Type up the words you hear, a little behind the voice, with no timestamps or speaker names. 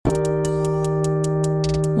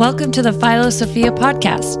Welcome to the Philosophia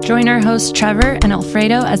podcast. Join our hosts Trevor and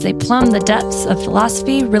Alfredo as they plumb the depths of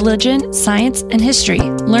philosophy, religion, science, and history.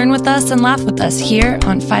 Learn with us and laugh with us here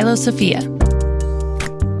on Philosophia.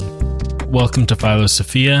 Welcome to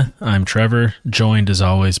Philosophia. I'm Trevor, joined as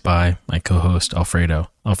always by my co-host Alfredo.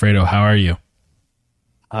 Alfredo, how are you?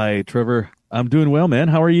 Hi, Trevor. I'm doing well, man.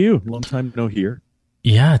 How are you? Long time no hear.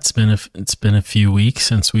 Yeah, it's been a few weeks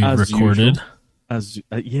since we recorded.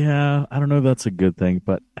 Yeah, I don't know if that's a good thing,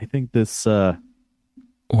 but I think this we're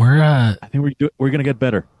gonna get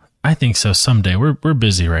better. I think so. Someday we're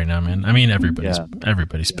busy right now, man. I mean,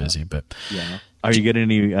 everybody's busy, but yeah. Are you getting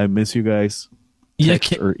any? I miss you guys.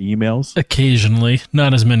 Text or emails? Occasionally,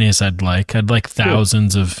 not as many as I'd like. I'd like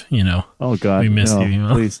thousands of, Oh God, we miss no, you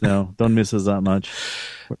email. Please no, don't miss us that much.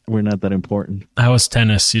 We're not that important. How was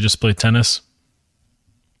tennis? You just played tennis?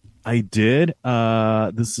 I did.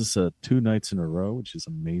 This is 2 nights in a row, which is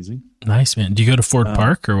amazing. Nice, man. Do you go to Ford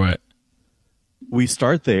Park or what? We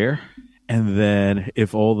start there, and then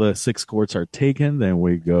if all the 6 courts are taken, then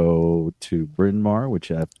we go to Bryn Mawr, which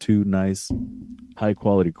have 2 nice,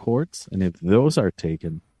 high-quality courts. And if those are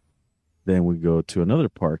taken, then we go to another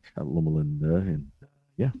park at Loma Linda, and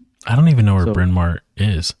I don't even know where Bryn Mawr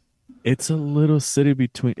is. It's a little city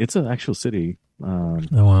between. It's an actual city. Oh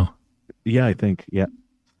wow. Yeah, I think. Yeah.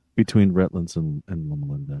 Between Redlands and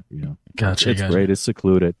Loma Linda, Gotcha. It's great. It's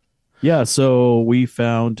secluded. Yeah, so we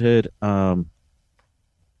found it. Did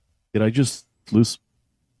I just lose?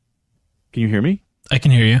 Can you hear me? I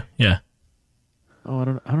can hear you. Yeah. Oh, I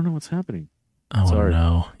don't know what's happening. Oh Sorry.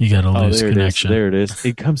 No, you got to lose connection. There it is.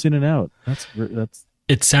 It comes in and out. That's.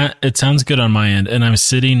 It sounds good on my end, and I'm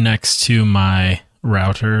sitting next to my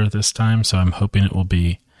router this time, so I'm hoping it will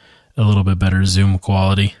be a little bit better Zoom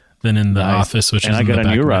quality than in the office, which is I got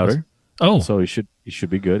a new router. Oh, so it should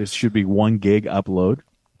be good. It should be 1 gig upload.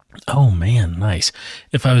 Oh man, nice.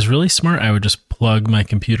 If I was really smart, I would just plug my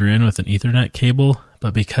computer in with an Ethernet cable,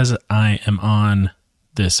 but because I am on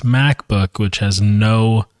this MacBook, which has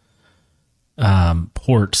no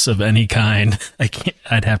ports of any kind,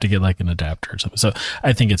 I'd have to get like an adapter or something. So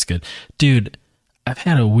I think it's good. Dude, I've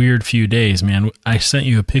had a weird few days, man. I sent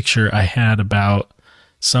you a picture. I had about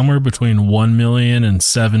somewhere between 1 million and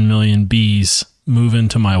 7 million bees move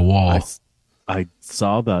into my wall. I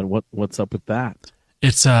saw that. What's up with that?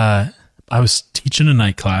 It's I was teaching a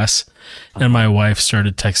night class, and my wife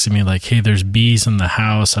started texting me like, "Hey, there's bees in the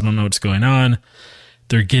house. I don't know what's going on.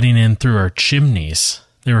 They're getting in through our chimneys.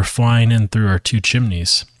 They were flying in through our 2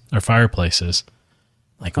 chimneys, our fireplaces."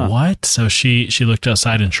 Like, what? So she looked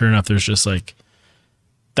outside, and sure enough, there's just like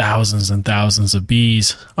thousands and thousands of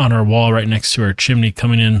bees on our wall right next to our chimney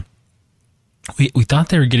coming in. We thought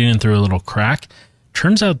they were getting in through a little crack.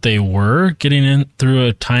 Turns out they were getting in through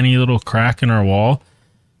a tiny little crack in our wall.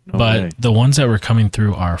 But the ones that were coming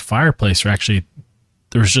through our fireplace were actually,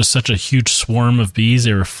 there was just such a huge swarm of bees.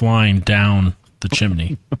 They were flying down the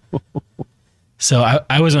chimney. So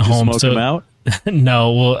I wasn't home. Smoke them out?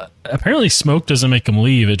 No. Well, apparently smoke doesn't make them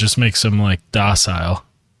leave. It just makes them like docile.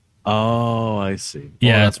 Oh, I see.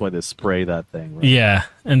 Yeah, that's why they spray that thing. Right? Yeah,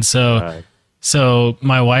 and so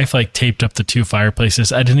my wife like taped up the 2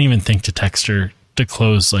 fireplaces. I didn't even think to text her to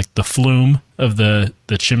close like the flume of the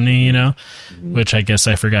chimney, which I guess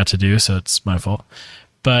I forgot to do, so it's my fault.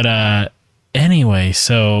 But anyway,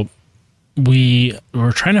 so we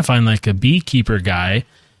were trying to find like a beekeeper guy,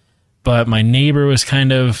 but my neighbor was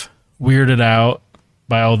kind of weirded out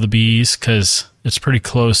by all the bees because it's pretty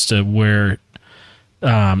close to where.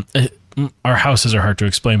 Our houses are hard to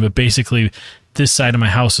explain, but basically this side of my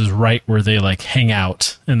house is right where they like hang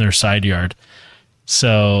out in their side yard.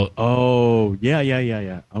 So,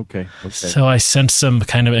 yeah. Okay. So I sensed some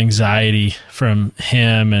kind of anxiety from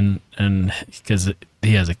him and because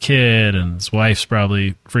he has a kid and his wife's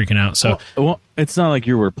probably freaking out. So, well, it's not like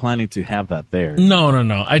you were planning to have that there.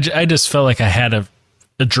 No. I just felt like I had to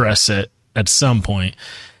address it at some point.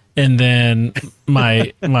 And then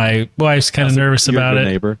my wife's kind of nervous about it.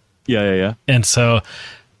 Neighbor. Yeah. And so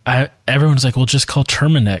everyone's like, "Well, just call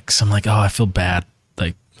Terminix." I'm like, "Oh, I feel bad."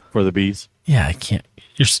 Like for the bees. Yeah, I can't.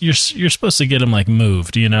 You're supposed to get them like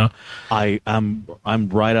moved, I'm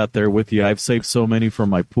right out there with you. I've saved so many from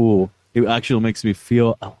my pool. It actually makes me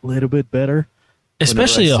feel a little bit better.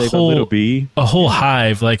 Especially a whole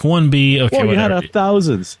hive, like one bee. Okay, well, you had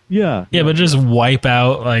thousands. Yeah, but just wipe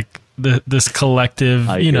out like this collective.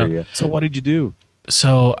 I hear you. So what did you do?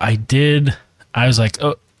 So I was like,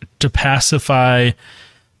 to pacify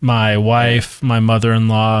my wife, my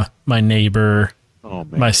mother-in-law, my neighbor,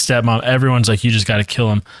 my stepmom, everyone's like, you just got to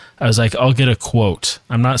kill him. I was like, I'll get a quote.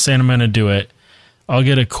 I'm not saying I'm going to do it. I'll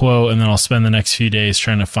get a quote, and then I'll spend the next few days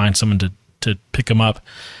trying to find someone to pick them up.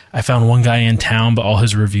 I found one guy in town, but all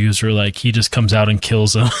his reviews were like, he just comes out and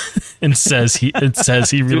kills them and says he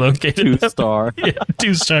relocated. 2-star. Yeah,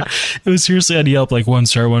 2-star. It was seriously on Yelp, like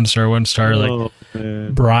 1-star, 1-star, 1-star. Like,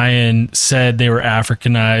 man. Brian said they were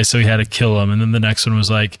Africanized, so he had to kill them. And then the next one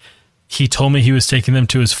was like, he told me he was taking them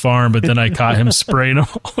to his farm, but then I caught him spraying them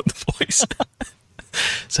all with poison.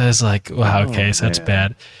 So I was like, wow, okay, so that's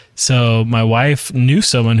bad. So my wife knew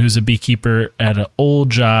someone who's a beekeeper at an old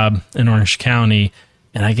job in Orange County.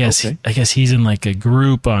 And I guess he's in like a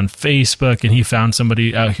group on Facebook, and he found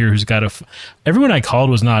somebody out here who's got everyone I called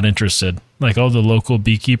was not interested, like all the local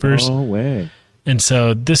beekeepers. Oh, way. And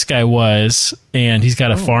so this guy was, and he's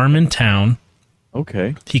got a farm in town.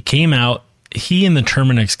 Okay. He came out, he and the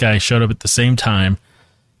Terminix guy showed up at the same time.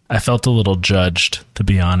 I felt a little judged, to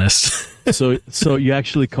be honest. So you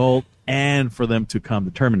actually called and for them to come,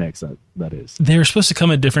 the Terminix, that is. They were supposed to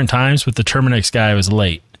come at different times, but the Terminix guy was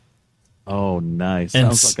late. Oh, nice. And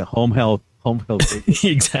sounds like a home health.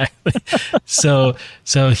 Exactly. So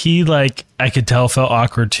he, like, I could tell felt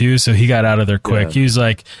awkward too. So he got out of there quick. Yeah. He was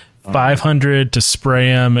like 500 to spray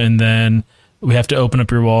him. And then we have to open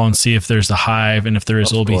up your wall and see if there's a hive. And if there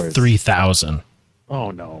is, it'll be 3,000.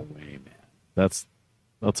 Oh, no way, man. That's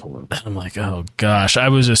horrible. I'm like, oh gosh, I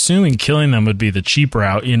was assuming killing them would be the cheap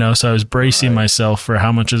route, so I was bracing myself for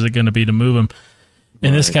how much is it going to be to move them.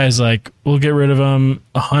 And this guy's like, we'll get rid of them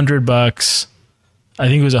 $100. I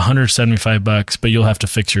think it was $175, but you'll have to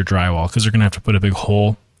fix your drywall because they're going to have to put a big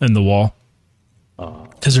hole in the wall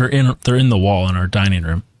because they're in the wall in our dining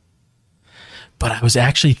room. But I was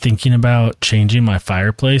actually thinking about changing my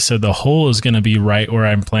fireplace. So the hole is going to be right where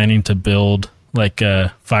I'm planning to build like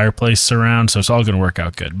a fireplace surround. So it's all going to work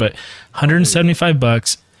out good, but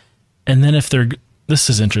 $175. And then this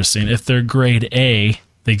is interesting. If they're grade A,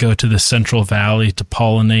 they go to the Central Valley to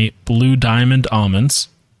pollinate blue diamond almonds.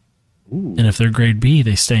 Ooh. And if they're grade B,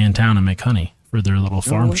 they stay in town and make honey for their little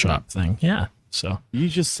farm shop thing. Yeah. So you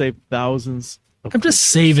just saved thousands. I'm just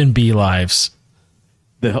saving bee lives.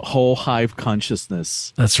 The whole hive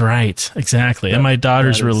consciousness. That's right. Exactly. And my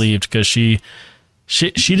daughter's relieved because she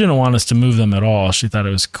didn't want us to move them at all. She thought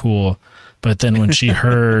it was cool. But then when she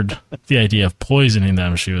heard the idea of poisoning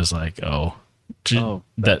them, she was like,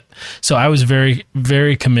 so I was very,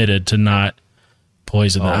 very committed to not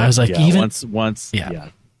poison them. I was like,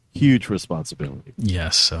 huge responsibility.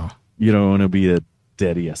 Yes. So you don't want to be a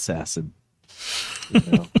daddy assassin.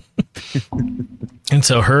 And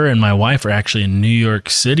so her and my wife are actually in New York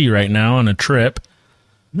City right now on a trip.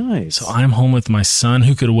 Nice. So I'm home with my son,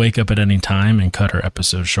 who could wake up at any time and cut her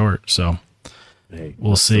episode short. So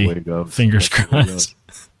we'll see. Way to go. Fingers crossed.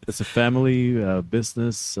 It's a family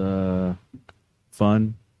business.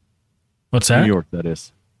 Fun. What's that? New York, that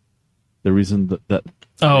is. The reason that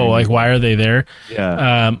like why are they there?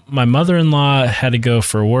 Yeah. My mother-in-law had to go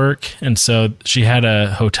for work, and so she had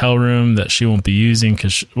a hotel room that she won't be using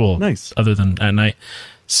because, nice. Other than at night.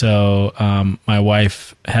 So my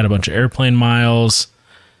wife had a bunch of airplane miles.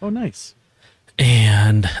 Oh, nice.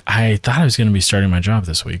 And I thought I was going to be starting my job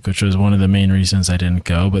this week, which was one of the main reasons I didn't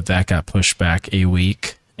go, but that got pushed back a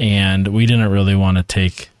week. And we didn't really want to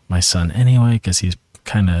take my son anyway because he's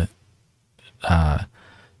kind of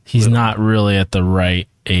he's not really at the right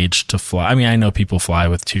age to fly. I mean, I know people fly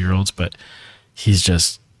with 2-year-olds, but he's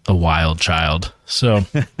just a wild child. So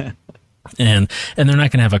and they're not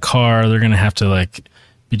going to have a car. They're going to have to like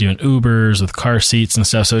be doing Ubers with car seats and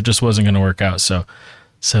stuff. So it just wasn't going to work out. So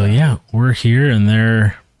yeah, we're here and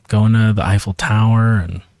they're going to the Eiffel Tower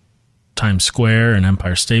and Times Square and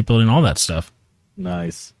Empire State Building, all that stuff.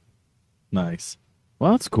 Nice.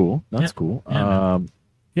 Well, that's cool. Cool.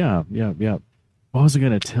 Yeah. What was I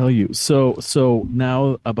going to tell you? So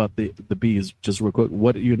now about the bees, just real quick,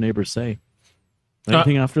 what did your neighbors say?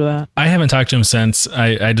 Anything after that? I haven't talked to him since.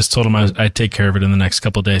 I just told him I'd take care of it in the next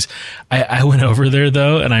couple of days. I went over there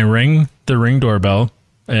though, and I rang the Ring doorbell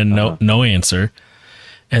and no answer.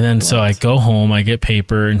 And then so I go home, I get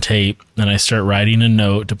paper and tape, and I start writing a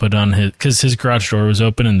note to put on because his garage door was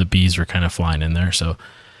open and the bees were kind of flying in there. So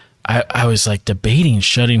I was like debating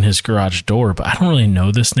shutting his garage door, but I don't really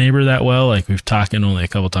know this neighbor that well. Like we've talked only a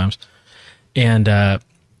couple times. And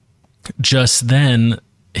just then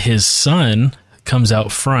his son comes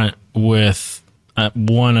out front with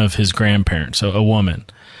one of his grandparents, so a woman.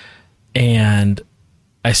 And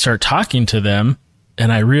I start talking to them,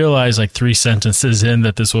 and I realize like 3 sentences in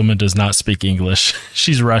that this woman does not speak English.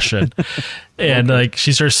 She's Russian. And like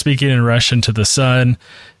she starts speaking in Russian to the son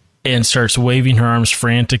and starts waving her arms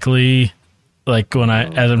frantically. Like when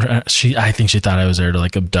I think she thought I was there to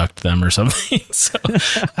like abduct them or something. So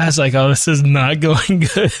I was like, oh, this is not going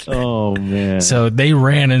good. Oh man. So they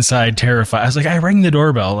ran inside terrified. I was like, I rang the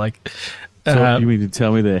doorbell. Like, so you mean to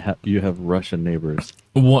tell me that you have Russian neighbors?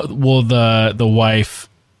 Well, the wife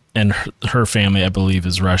and her family, I believe,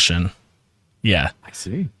 is Russian. Yeah. I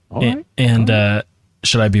see. All right. And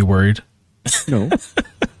should I be worried? No.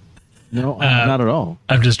 No, not at all.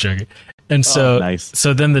 I'm just joking. And so, nice.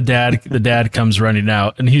 So then the dad comes running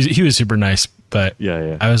out, and he was super nice. But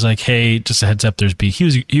yeah. I was like, hey, just a heads up, there's bees.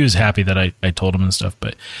 He was happy that I told him and stuff.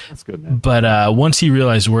 But that's good, man. But once he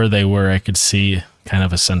realized where they were, I could see kind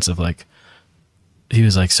of a sense of like. He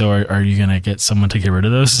was like, so are you gonna get someone to get rid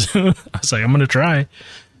of those? I was like, I'm gonna try.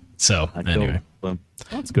 So anyway,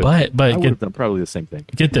 that's good. But I would have done probably the same thing.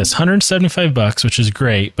 Get this, $175, which is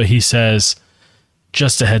great. But he says,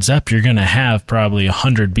 just a heads up, you're gonna have probably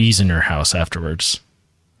 100 bees in your house afterwards.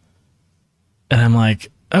 And I'm like,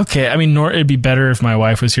 okay. I mean, it'd be better if my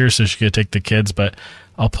wife was here so she could take the kids. But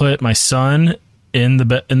I'll put my son in the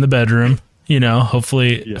bedroom.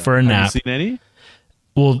 Hopefully for a nap. Have you seen any?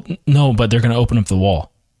 Well, no, but they're going to open up the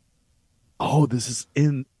wall. Oh, this is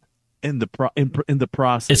in the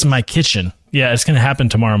process. It's my kitchen. Yeah, it's going to happen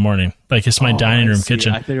tomorrow morning. Like it's my dining room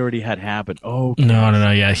kitchen. I thought it already had happened. Oh, okay.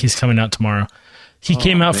 No. Yeah, he's coming out tomorrow. He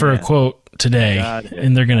came out for a quote today,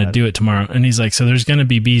 and they're going to do it tomorrow. And he's like, so there's going to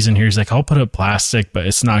be bees in here. He's like, I'll put up plastic, but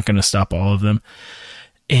it's not going to stop all of them.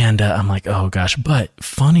 And I'm like, oh gosh. But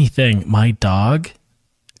funny thing, my dog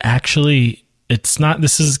actually. It's not,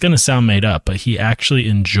 this is going to sound made up, but he actually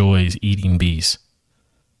enjoys eating bees.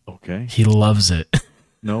 Okay. He loves it.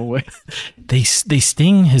 No way. They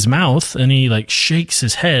sting his mouth and he like shakes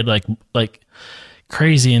his head like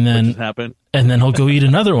crazy. And then he'll go eat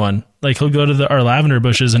another one. Like he'll go to our lavender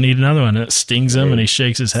bushes and eat another one and it stings him and he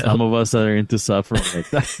shakes his head. Some of us that are into suffering like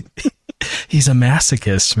that. He's a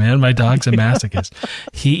masochist, man. My dog's a masochist.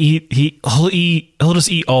 He'll just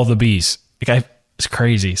eat all the bees. Like it's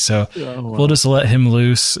crazy. So we'll just let him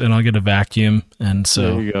loose and I'll get a vacuum. And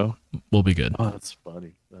so there you go. We'll be good. Oh, that's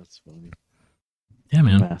funny. Yeah,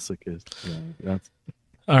 man. Masochist. Yeah,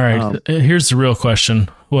 all right. Here's the real question.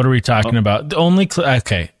 What are we talking about? The only,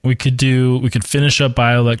 okay. We could finish up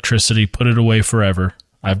bioelectricity, put it away forever.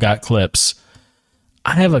 I've got clips.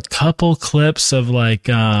 I have a couple clips of like,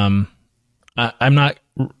 I'm not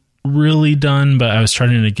really done, but I was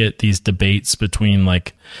trying to get these debates between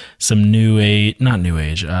like some new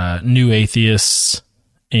atheists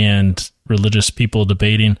and religious people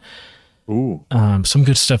debating. Ooh. Some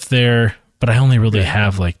good stuff there, but I only really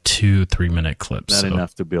have like 2-3 minute clips. Not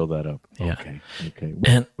enough to build that up. Yeah. Okay.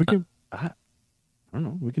 And we can, I don't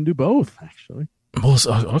know, we can do both actually. Well,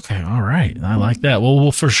 okay. All right. I like that.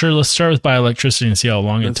 Well, for sure. Let's start with bioelectricity and see how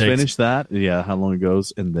long it takes. Finish that. Yeah. How long it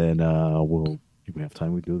goes. And then, if we have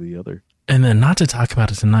time, we do the other. And then not to talk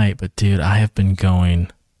about it tonight, but dude, I have been going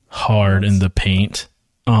hard in the paint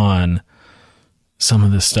on some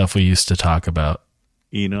of the stuff we used to talk about.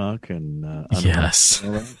 Enoch and yes,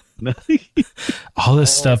 all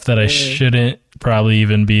this stuff that I shouldn't probably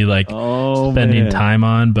even be like spending time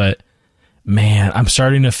on. But man, I'm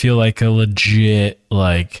starting to feel like a legit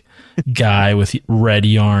like guy with red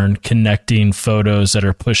yarn connecting photos that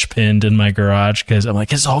are push pinned in my garage because I'm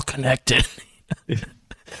like, it's all connected.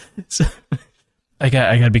 So I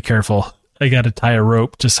got to be careful. I got to tie a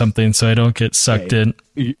rope to something so I don't get sucked in.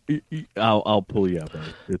 I'll pull you up. Right?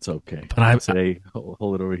 It's okay. But I say,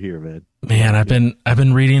 hold it over here, man. Man, I've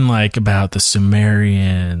been reading like about the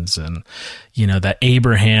Sumerians and that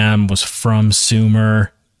Abraham was from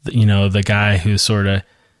Sumer. The guy who sort of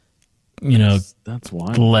that's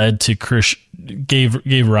wild. led to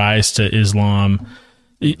gave rise to Islam.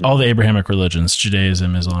 All the Abrahamic religions,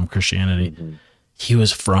 Judaism, Islam, Christianity. Mm-hmm. He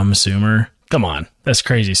was from Sumer. Come on. That's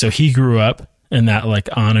crazy. So he grew up in that like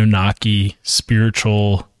Anunnaki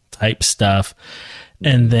spiritual type stuff.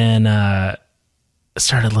 And then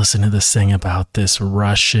started listening to this thing about this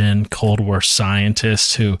Russian Cold War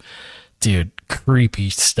scientist who, dude, creepy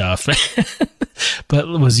stuff, but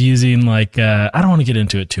was using like, I don't want to get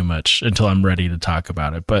into it too much until I'm ready to talk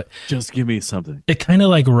about it, but just give me something. It kind of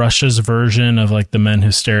like Russia's version of like the men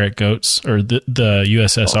who stare at goats, or the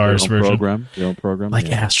USSR's version. Their own program. Like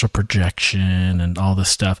astral projection and all this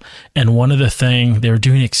stuff. And one of the thing, they were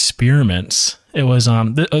doing experiments. It was,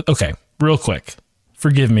 okay, real quick.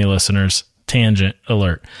 Forgive me, listeners. Tangent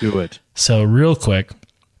alert. Do it. So real quick,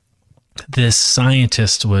 this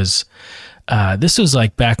scientist was, this was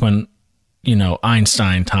like back when,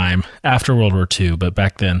 Einstein time, after World War II, but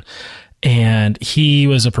back then. And he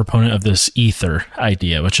was a proponent of this ether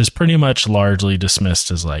idea, which is pretty much largely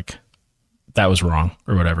dismissed as like that was wrong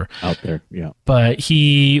or whatever. Out there, yeah. But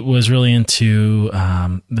he was really into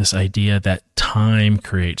this idea that time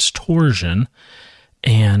creates torsion,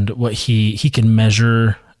 and what he can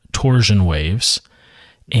measure torsion waves,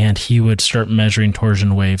 and he would start measuring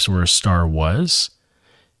torsion waves where a star was,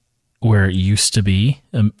 where it used to be,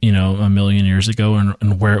 a million years ago,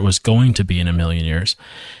 and where it was going to be in a million years.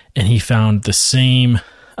 And he found the same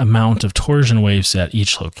amount of torsion waves at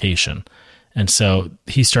each location. And so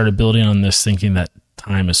he started building on this, thinking that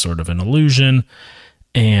time is sort of an illusion,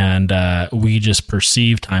 and we just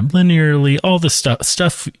perceive time linearly, all the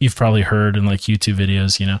stuff you've probably heard in like YouTube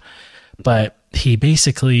videos, But he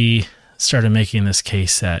basically started making this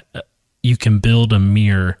case that you can build a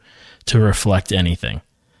mirror to reflect anything.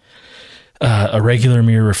 A regular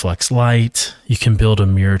mirror reflects light. You can build a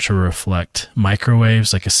mirror to reflect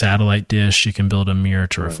microwaves, like a satellite dish. You can build a mirror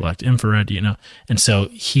to reflect infrared, And so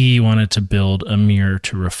he wanted to build a mirror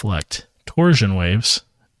to reflect torsion waves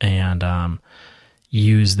and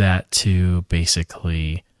use that to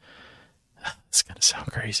basically, it's going to sound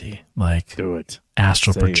crazy, like do it,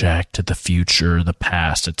 astral project to the future, the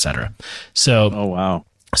past, etc. So, oh wow.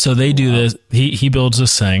 So they do this. He builds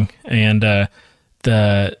this thing, and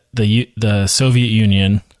the Soviet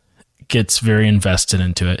Union gets very invested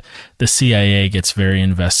into it. The CIA gets very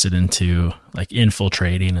invested into like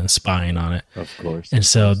infiltrating and spying on it. Of course. And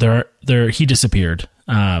so he disappeared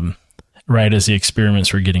right as the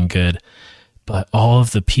experiments were getting good. But all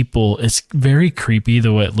of the people, it's very creepy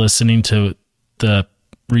the way listening to the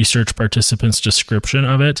research participants' description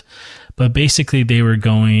of it. But basically they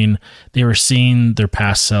were seeing their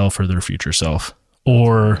past self or their future self,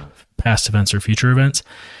 or past events or future events,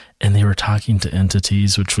 and they were talking to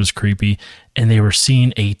entities, which was creepy, and they were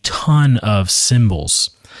seeing a ton of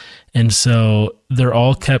symbols. And so they're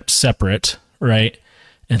all kept separate, right?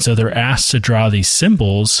 And so they're asked to draw these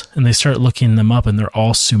symbols, and they start looking them up, and they're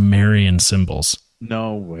all Sumerian symbols.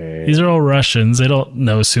 No way. These are all Russians. They don't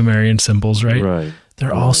know Sumerian symbols, right? Right.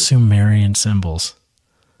 They're all Sumerian symbols.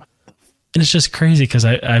 And it's just crazy because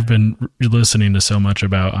I've been listening to so much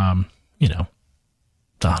about, the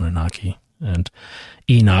Anunnaki and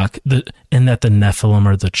Enoch, and that the Nephilim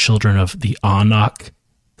are the children of the Anak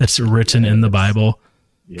that's written in the Bible.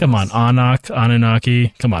 Yes. Come on,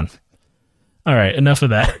 Anunnaki. Come on. All right, enough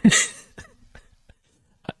of that.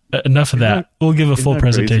 Enough of that. We'll give a full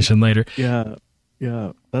presentation later.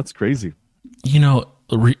 Yeah, that's crazy.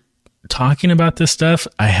 Talking about this stuff,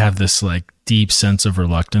 I have this like deep sense of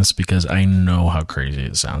reluctance because I know how crazy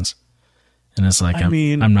it sounds. And it's like,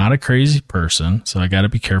 I'm not a crazy person, so I got to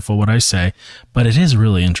be careful what I say, but it is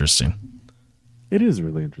really interesting. It is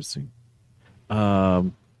really interesting.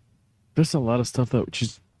 There's a lot of stuff that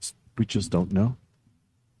we just don't know.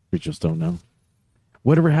 We just don't know.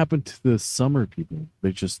 Whatever happened to the summer people?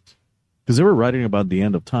 Because they were writing about the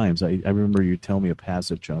end of times. I remember you telling me a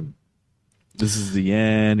passage on this is the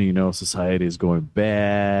end, society is going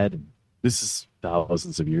bad. This is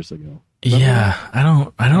thousands of years ago. Yeah, I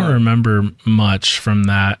don't remember much from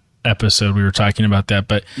that episode. We were talking about that,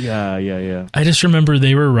 but yeah. I just remember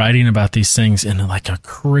they were writing about these things in like a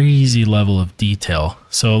crazy level of detail.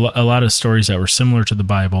 So a lot of stories that were similar to the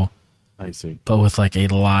Bible, I see, but with like a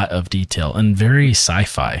lot of detail and very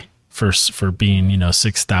sci-fi for being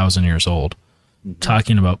 6,000 years old,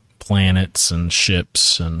 talking about planets and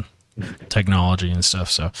ships and technology and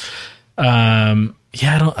stuff. So, I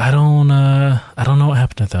don't know what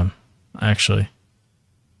happened to them. Actually,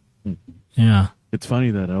 yeah, it's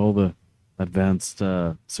funny that all the advanced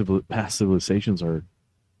past civilizations are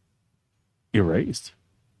erased.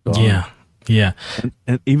 Gone. Yeah,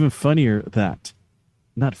 and even funnier that,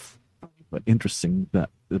 not funny, but interesting that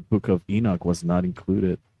the Book of Enoch was not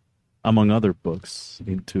included among other books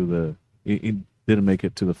into it didn't make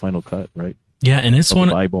it to the final cut, right? Yeah, and it's one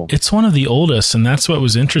of the oldest, and that's what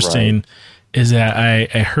was interesting. Right. Is that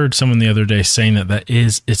I heard someone the other day saying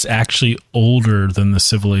it's actually older than the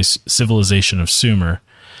civilization of Sumer,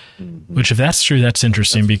 which if that's true, that's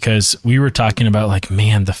interesting because we were talking about like,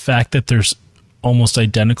 man, the fact that there's almost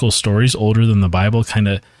identical stories older than the Bible it kind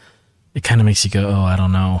of makes you go, oh, I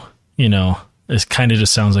don't know. It kind of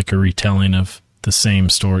just sounds like a retelling of the same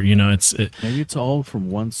story. Maybe it's all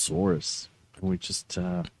from one source. We just,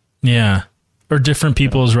 or different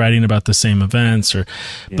people is writing about the same events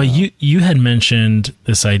but you had mentioned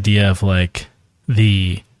this idea of like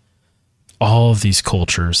all of these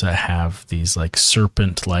cultures that have these like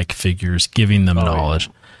serpent-like figures giving them knowledge.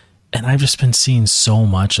 Yeah. And I've just been seeing so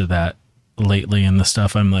much of that lately in the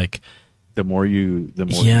stuff. I'm like, the more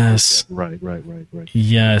yes. Right.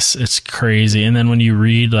 Yes. It's crazy. And then when you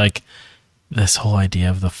read like this whole idea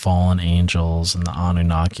of the fallen angels and the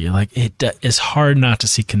Anunnaki, like it's hard not to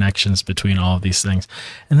see connections between all of these things.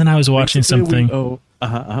 And then I was watching something.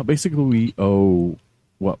 Basically, we owe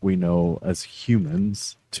what we know as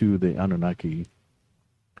humans to the Anunnaki.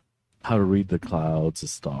 How to read the clouds, the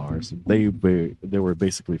stars. They were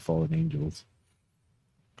basically fallen angels.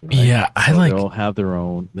 Right? Yeah, they all have their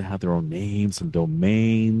own. They have their own names and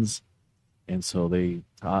domains, and so they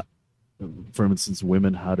taught, for instance,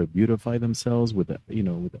 women how to beautify themselves with the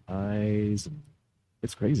eyes. And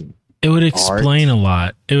it's crazy. It would explain a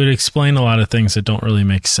lot. It would explain a lot of things that don't really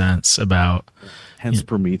make sense about. Hence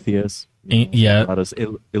Prometheus. Yeah, brought us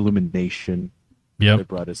illumination. Yep, it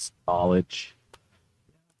brought us knowledge.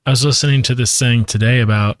 I was listening to this thing today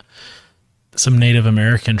about some Native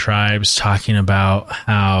American tribes talking about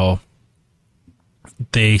how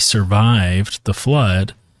they survived the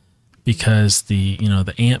flood because the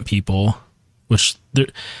ant people, which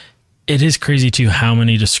it is crazy too how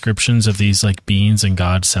many descriptions of these like beings and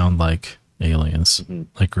gods sound like aliens,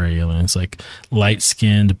 like gray aliens, like light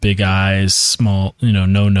skinned, big eyes, small,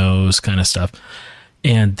 no nose kind of stuff.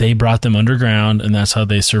 And they brought them underground, and that's how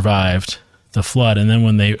they survived the flood. And then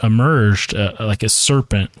when they emerged, like a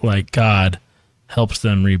serpent, like God helped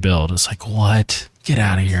them rebuild. It's like, what? Get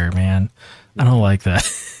out of here, man. I don't like that.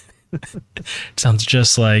 It sounds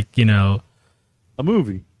just like, a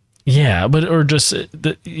movie. Yeah, or just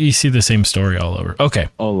you see the same story all over. Okay.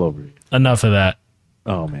 All over. Enough of that.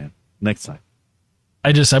 Oh, man. Next time.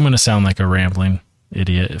 I'm going to sound like a rambling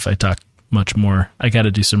idiot if I talk much more. I got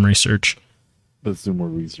to do some research. Let's do more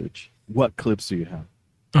research. What clips do you have?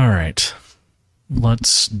 All right.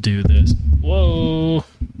 Let's do this. Whoa.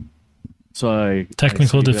 So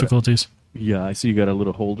technical difficulties. I see you got a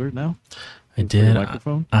little holder now. I did.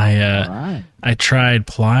 Microphone. I tried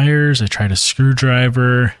pliers. I tried a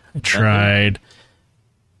screwdriver. I tried.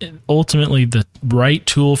 Ultimately, the right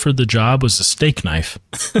tool for the job was a steak knife.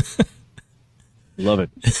 Love it.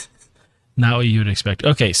 Not what you would expect.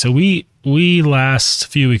 Okay, so we last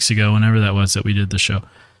few weeks ago, whenever that was that we did the show,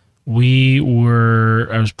 I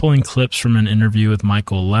was pulling clips from an interview with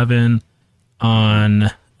Michael Levin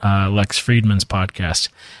on Lex Friedman's podcast.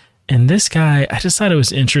 And this guy, I just thought it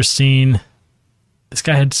was interesting. This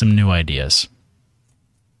guy had some new ideas,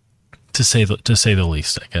 to say the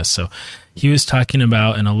least, I guess. So he was talking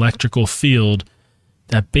about an electrical field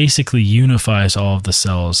that basically unifies all of the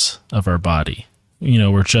cells of our body.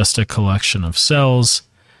 We're just a collection of cells,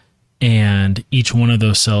 and each one of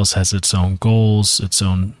those cells has its own goals, its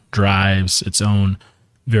own drives, its own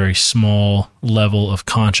very small level of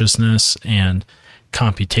consciousness and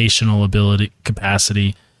computational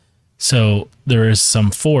capacity. So there is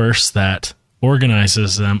some force that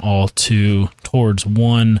organizes them all towards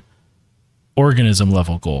one organism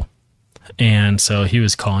level goal. And so he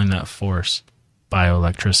was calling that force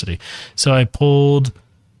bioelectricity. So I pulled,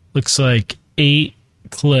 looks like 8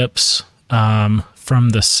 clips from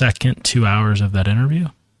the second 2 hours of that interview.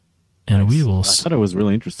 And we will... I thought it was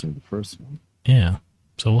really interesting, the first one. Yeah.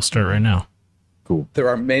 So we'll start right now. Cool. There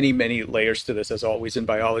are many, many layers to this, as always, in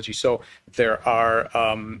biology. So there are...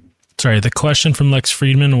 Sorry, the question from Lex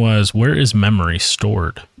Friedman was, where is memory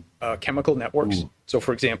stored? Chemical networks. Ooh. So,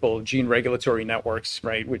 for example, gene regulatory networks,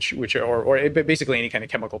 right, which are, or basically any kind of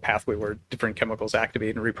chemical pathway where different chemicals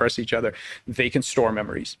activate and repress each other, they can store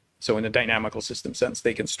memories. So in the dynamical system sense,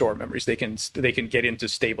 they can store memories. They can get into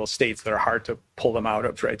stable states that are hard to pull them out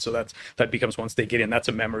of, right? So that becomes, once they get in, that's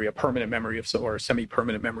a memory, a permanent memory or a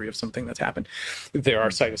semi-permanent memory of something that's happened. There are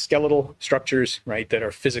cytoskeletal structures, right, that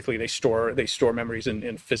are physically, they store memories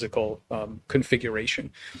in physical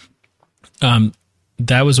configuration.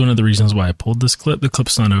 That was one of the reasons why I pulled this clip. The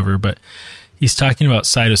clip's not over, but he's talking about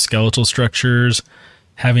cytoskeletal structures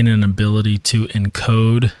having an ability to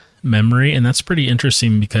encode memory. And that's pretty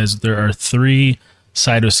interesting because there are 3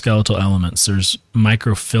 cytoskeletal elements. There's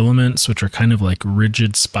microfilaments, which are kind of like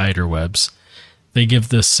rigid spider webs. They give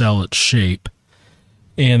this cell its shape,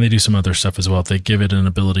 and they do some other stuff as well. They give it an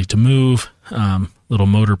ability to move. Little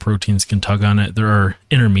motor proteins can tug on it. There are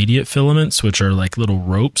intermediate filaments, which are like little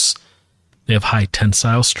ropes. They have high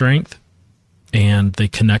tensile strength, and they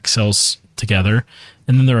connect cells together.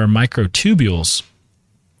 And then there are microtubules.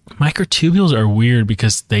 Microtubules are weird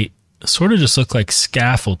because they sort of just look like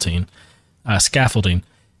scaffolding.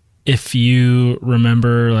 If you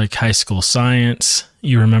remember like high school science,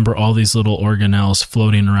 you remember all these little organelles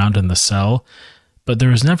floating around in the cell, but there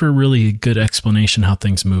was never really a good explanation how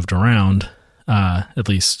things moved around. At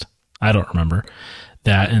least I don't remember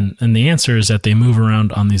that. And the answer is that they move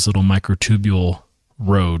around on these little microtubule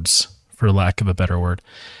roads, for lack of a better word.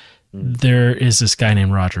 There is this guy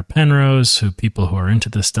named Roger Penrose, who people who are into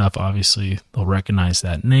this stuff, obviously they'll recognize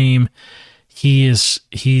that name. He's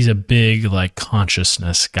a big like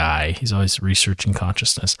consciousness guy. He's always researching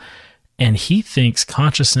consciousness. And he thinks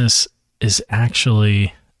consciousness is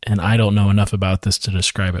actually, and I don't know enough about this to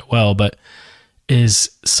describe it well, but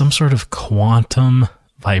is some sort of quantum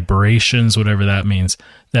vibrations, whatever that means,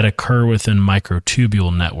 that occur within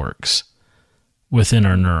microtubule networks within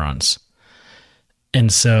our neurons.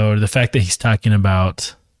 And so the fact that he's talking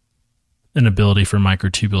about an ability for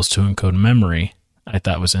microtubules to encode memory, I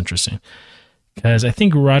thought was interesting. Because I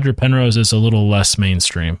think Roger Penrose is a little less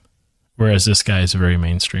mainstream, whereas this guy is very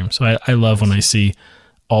mainstream. So I love when I see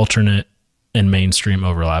alternate and mainstream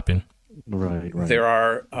overlapping. Right. There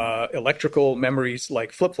are electrical memories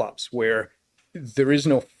like flip-flops where there is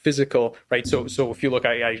no physical, right? So if you look,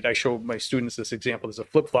 I show my students this example. There's a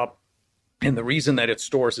flip-flop, and the reason that it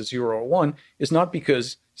stores a 0 or 1 is not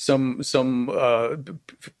because some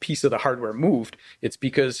piece of the hardware moved. It's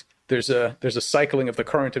because there's a cycling of the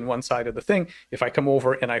current in one side of the thing. If I come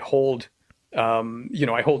over and I hold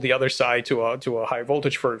I hold the other side to a high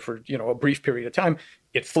voltage for a brief period of time,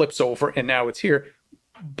 it flips over and now it's here.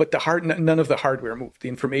 But none of the hardware moved. The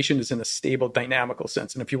information is in a stable dynamical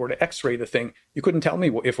sense. And if you were to X-ray the thing, you couldn't tell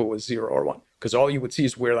me if it was 0 or 1, because all you would see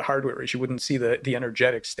is where the hardware is. You wouldn't see the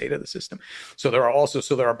energetic state of the system. So there are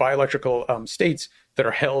bioelectrical states that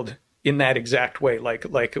are held in that exact way, like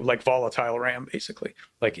volatile RAM, basically,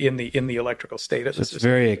 like in the electrical state of the system. It's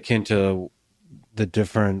very akin to the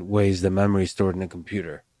different ways the memory is stored in a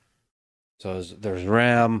computer. So there's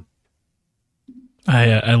RAM.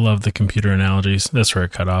 I love the computer analogies. That's where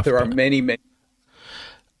it cut off. There are many.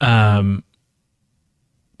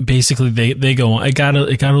 Basically, they go on. It got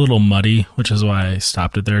a little muddy, which is why I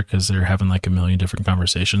stopped it there, because they're having like a million different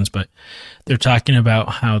conversations. But they're talking about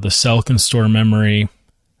how the cell can store memory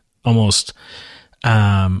almost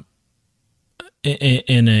in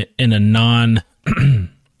a non.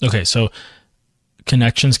 Okay, so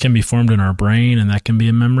connections can be formed in our brain, and that can be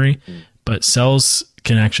a memory. But cells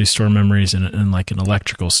can actually store memories in like an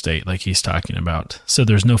electrical state, like he's talking about. So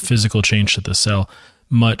there's no physical change to the cell,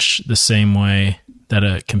 much the same way that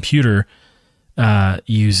a computer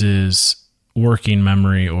uses working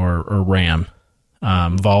memory or RAM,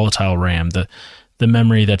 volatile RAM, the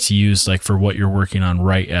memory that's used like for what you're working on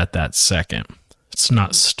right at that second. It's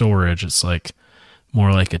not storage. It's like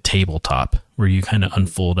more like a tabletop where you kind of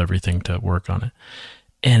unfold everything to work on it.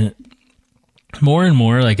 And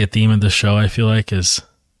more like a theme of the show, I feel like, is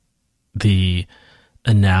the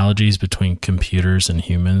analogies between computers and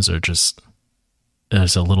humans are just,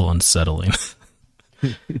 it's a little unsettling.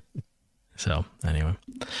 So anyway,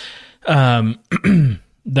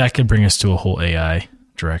 that could bring us to a whole AI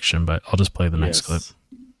direction, but I'll just play the next clip.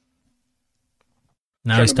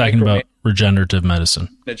 Now he's talking about regenerative medicine.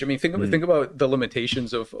 I mean, think about the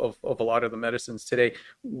limitations of a lot of the medicines today.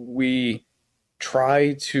 We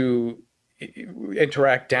try to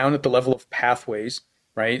interact down at the level of pathways,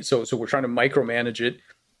 right? So we're trying to micromanage it.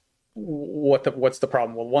 What's the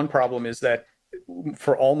problem? Well, one problem is that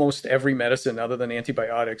for almost every medicine other than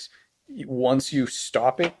antibiotics, once you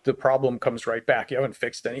stop it, the problem comes right back. You haven't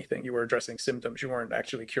fixed anything. You were addressing symptoms. You weren't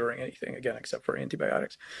actually curing anything, again, except for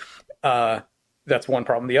antibiotics. That's one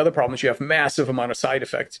problem. The other problem is you have massive amount of side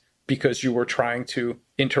effects because you were trying to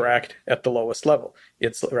interact at the lowest level.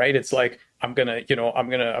 It's right. It's like, I'm gonna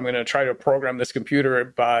try to program this computer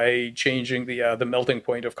by changing the melting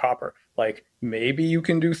point of copper. Like, maybe you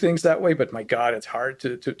can do things that way, but my God, it's hard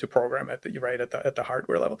to program at the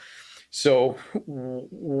hardware level. So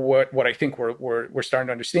what I think we're starting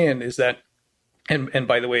to understand is that, and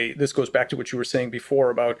by the way, this goes back to what you were saying before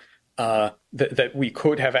about that we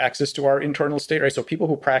could have access to our internal state, right? So people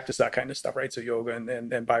who practice that kind of stuff, right? So yoga and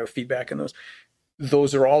biofeedback and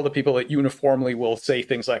those are all the people that uniformly will say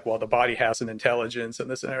things like, well, the body has an intelligence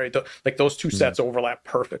and this and that, right? Like those two sets overlap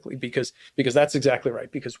perfectly because that's exactly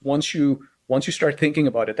right. Because once you start thinking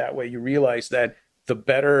about it that way, you realize that the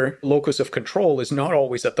better locus of control is not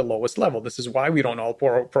always at the lowest level. This is why we don't all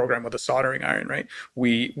program with a soldering iron, right?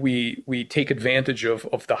 We take advantage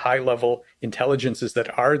of the high level intelligences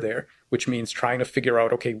that are there, which means trying to figure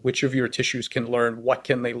out, okay, which of your tissues can learn, what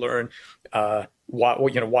can they learn,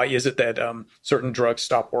 why is it that certain drugs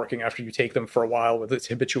stop working after you take them for a while with its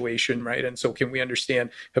habituation, right? And so can we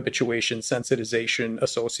understand habituation, sensitization,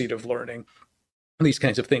 associative learning, these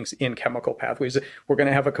kinds of things in chemical pathways? We're going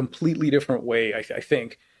to have a completely different way, I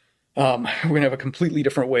think, we're going to have a completely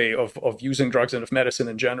different way of using drugs and of medicine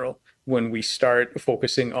in general when we start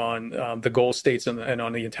focusing on the goal states and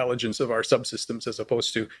on the intelligence of our subsystems, as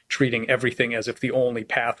opposed to treating everything as if the only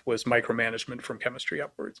path was micromanagement from chemistry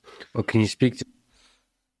upwards. Well, can you speak to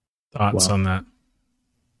Thoughts on that?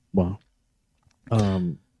 Well,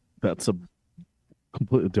 that's a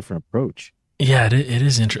completely different approach. Yeah, it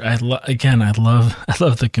is interesting. I love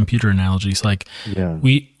the computer analogies. Like, Yeah.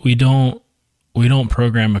 we don't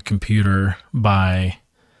program a computer by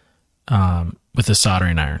with a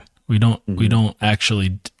soldering iron. We don't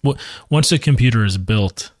actually. Once a computer is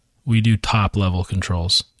built, we do top level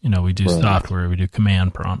controls. We do software, we do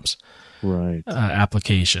command prompts, Right.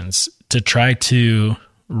 applications. To try to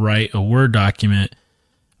write a Word document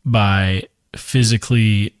by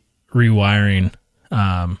physically rewiring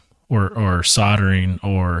or soldering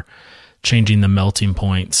or changing the melting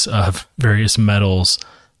points of various metals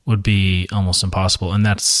would be almost impossible. And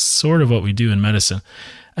that's sort of what we do in medicine.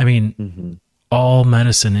 I mean, all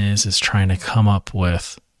medicine is trying to come up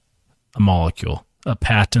with a molecule, a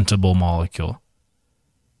patentable molecule.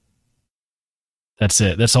 That's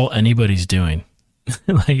it. That's all anybody's doing.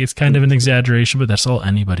 Like, it's kind of an exaggeration, but that's all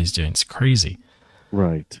anybody's doing. It's crazy.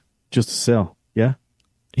 Right. Just to sell. Yeah.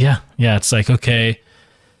 Yeah. It's like, okay,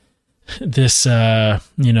 this,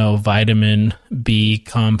 vitamin B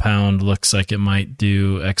compound looks like it might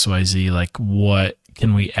do XYZ. Like, what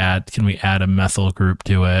can we add? Can we add a methyl group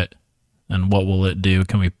to it? And what will it do?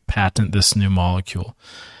 Can we patent this new molecule?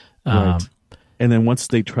 Right. And then once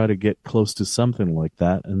they try to get close to something like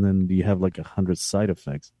that, and then you have like 100 side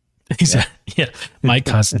effects. Exactly. Yeah. Might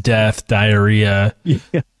cause death, diarrhea,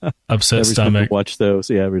 upset stomach, watch those.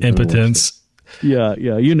 Yeah. impotence. Yeah.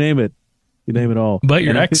 You name it. You name it all. But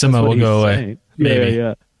your eczema will go away. Saying. Maybe.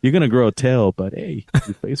 Yeah. You're going to grow a tail, but hey,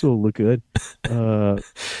 your face will look good.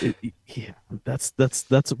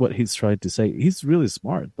 That's what he's trying to say. He's really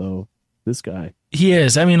smart, though, this guy. He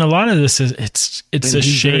is. I mean, a lot of this is, it's a he's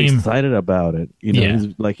shame. Very excited about it.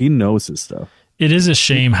 He's like, he knows his stuff. It is a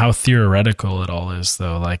shame how theoretical it all is,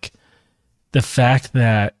 though. Like, the fact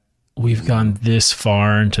that we've gone this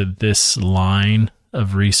far into this line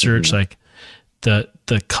of research, like the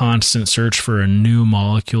constant search for a new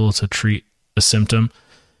molecule to treat a symptom,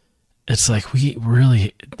 it's like we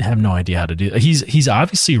really have no idea how to do that. He's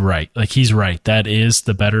obviously right. Like, he's right. That is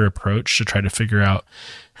the better approach, to try to figure out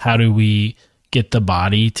how do we get the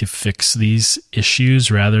body to fix these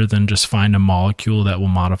issues rather than just find a molecule that will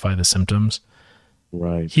modify the symptoms.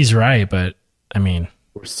 Right. He's right, but I mean,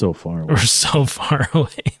 we're so far away. We're so far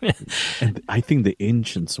away. And I think the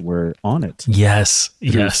ancients were on it. Yes.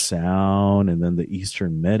 Through sound, and then the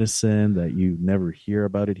Eastern medicine that you never hear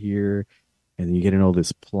about it here. And then you get in all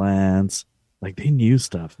these plants. Like, they knew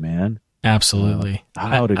stuff, man. Absolutely.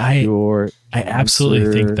 How to cure I cancer.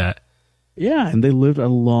 absolutely think that. Yeah, and they lived a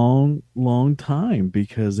long, long time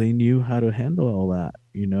because they knew how to handle all that.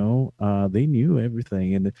 They knew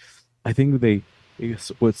everything. And I think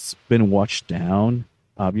what's been watched down,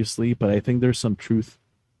 obviously, but I think there's some truth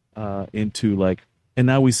into, like, and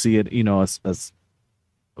now we see it, as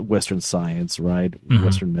Western science, right?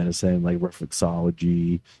 Western medicine, like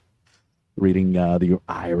reflexology, reading the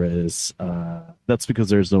iris. That's because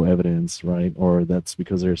there's no evidence, right? Or that's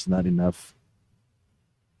because there's not enough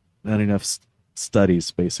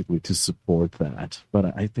studies, basically, to support that.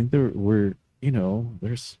 But I think we're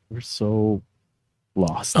so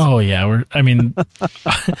lost. Oh yeah,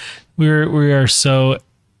 we are so,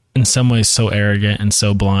 in some ways, so arrogant and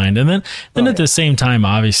so blind. And then at the same time,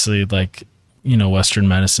 obviously, like, Western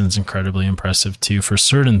medicine is incredibly impressive too for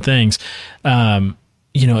certain things.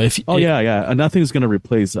 Nothing's going to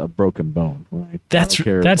replace a broken bone, right? That's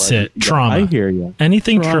it. Trauma. I hear you.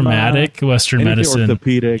 Anything traumatic, Western medicine,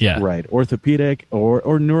 orthopedic, right? Orthopedic or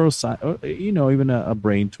neuroscience, or, even a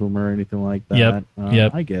brain tumor or anything like that.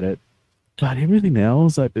 Yep. I get it. But everything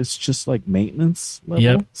else, it's just like maintenance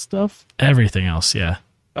level stuff. Everything else, yeah.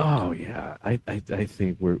 Oh yeah, I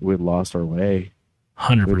think we lost our way.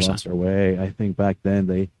 100%. We lost our way. I think back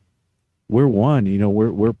then we're one.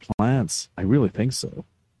 We're plants. I really think so,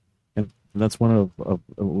 and that's one of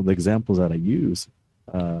the examples that I use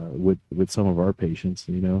with some of our patients.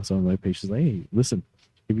 Some of my patients. Hey, listen,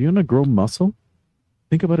 if you want to grow muscle,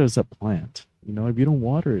 think about it as a plant. If you don't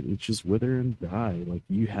water it, it's just wither and die. Like,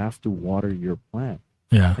 you have to water your plant.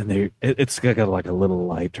 Yeah. And it's got like a little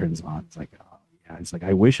light turns on. It's like, oh yeah. It's like,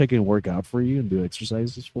 I wish I could work out for you and do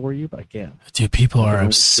exercises for you, but I can't. Dude, people are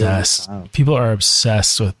obsessed. People are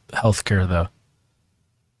obsessed with healthcare, though.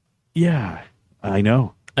 Yeah, I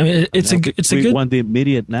know. I mean, it's a good. Want the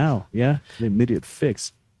immediate now. Yeah, the immediate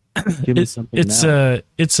fix. Give me something it's now.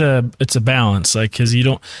 it's a balance, like, because you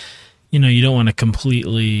don't want to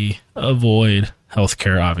completely avoid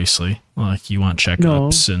healthcare, obviously. Like, you want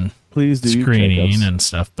checkups and Please do your screening checkups. and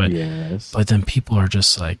stuff, but Yes. then people are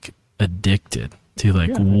just like addicted to like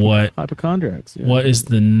Yeah, hypochondriacs. Yeah. what is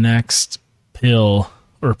the next pill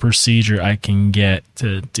or procedure I can get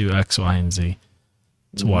to do X, Y, and Z.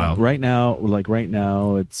 It's wild. Right now,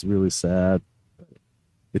 it's really sad.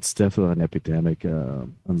 It's definitely an epidemic.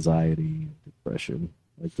 Anxiety, depression,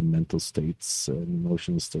 like the mental states and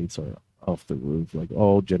emotional states are off the roof. Like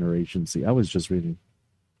all generations. See, I was just reading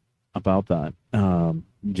about that.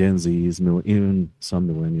 Gen Zs, even some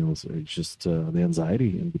millennials, are just the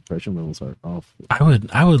anxiety and depression levels are off.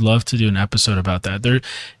 I would love to do an episode about that.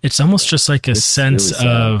 It's almost just like a sense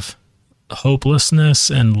really of hopelessness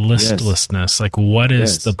and listlessness. Like, what is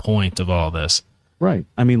Yes. the point of all this? Right.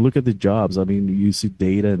 I mean, look at the jobs. I mean, you see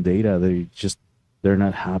data. They're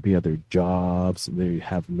not happy at their jobs. They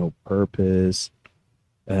have no purpose.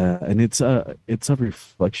 And it's a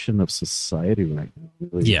reflection of society right now.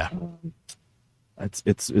 Really. Yeah.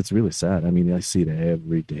 It's really sad. I mean, I see it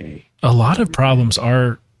every day. A lot of problems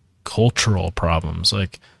are cultural problems.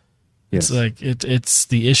 Like, Yes. it's like it's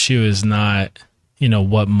the issue is not,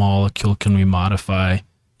 what molecule can we modify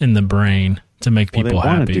in the brain to make Well, people they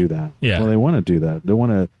want happy. to do that. Yeah. Well, they want to do that. They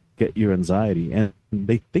want to get your anxiety, and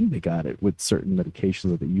they think they got it with certain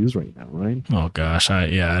medications that they use right now, right? Oh gosh,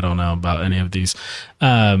 I don't know about any of these.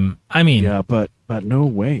 I mean, Yeah, but no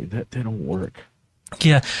way that they don't work.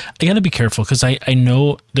 yeah, I got to be careful because I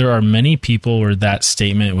know there are many people where that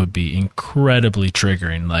statement would be incredibly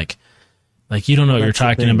triggering. Like you don't know what you're That's the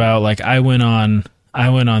talking thing. about. Like, I went on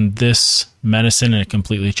this medicine and it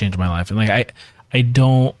completely changed my life. And like, I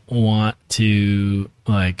don't want to,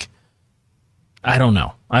 like, I don't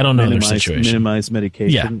know their situation. Minimize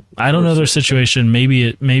medication. Yeah, I don't know their situation. Maybe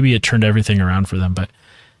it turned everything around for them, but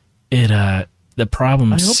the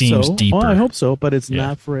problem I hope seems so. deeper. Oh, I hope so, but it's Yeah.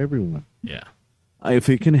 not for everyone. Yeah. If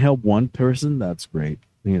it can help one person, that's great.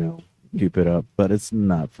 Keep it up. But it's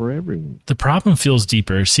not for everyone. The problem feels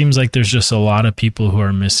deeper. It seems like there's just a lot of people who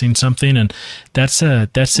are missing something, and that's a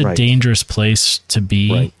Right. dangerous place to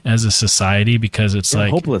be Right. as a society, because it's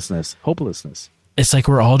like Hopelessness. it's like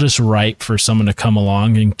we're all just ripe for someone to come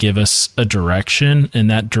along and give us a direction, and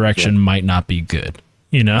that direction might not be good.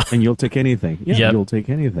 And you'll take anything. Yeah, Yep. you'll take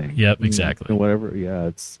anything. Yep, exactly. And whatever. Yeah,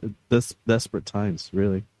 it's desperate times,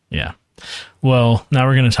 really. Yeah. Well, now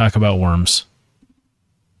we're going to talk about worms.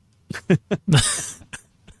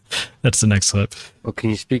 That's the next clip. Well, can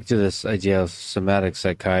you speak to this idea of somatic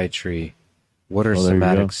psychiatry? What are Oh, there you go.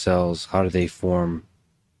 somatic cells? How do they form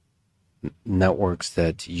networks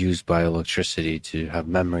that use bioelectricity to have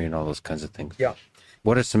memory and all those kinds of things? Yeah.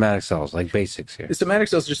 What are somatic cells? Like basics here. The somatic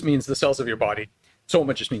cells just means the cells of your body.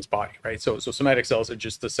 Soma just means body, right? So somatic cells are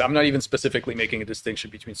just the. I'm not even specifically making a distinction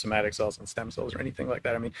between somatic cells and stem cells or anything like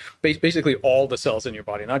that. I mean, basically all the cells in your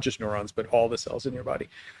body, not just neurons, but all the cells in your body.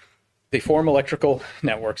 They form electrical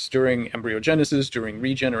networks during embryogenesis, during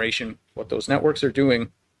regeneration. What those networks are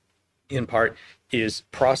doing, in part, is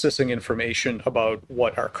processing information about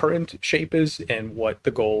what our current shape is and what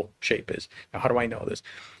the goal shape is. Now, how do I know this?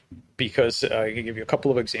 Because I can give you a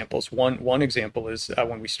couple of examples. One example is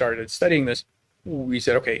when we started studying this, we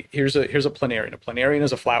said, okay, here's a planarian. A planarian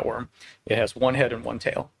is a flatworm. It has one head and one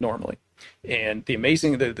tail normally. And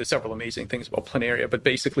the several amazing things about planaria, but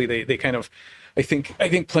basically they kind of, I think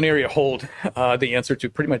planaria hold the answer to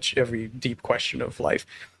pretty much every deep question of life.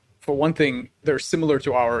 For one thing, they're similar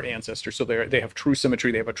to our ancestors. So they have true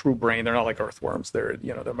symmetry. They have a true brain. They're not like earthworms. They're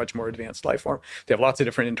much more advanced life form. They have lots of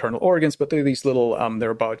different internal organs, but they're these little, they're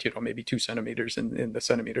about, maybe 2 centimeters in the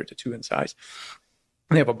centimeter to 2 in size.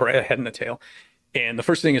 And they have a head and a tail. And the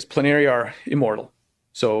first thing is planaria are immortal.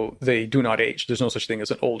 So they do not age. There's no such thing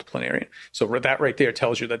as an old planarian. So that right there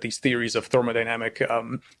tells you that these theories of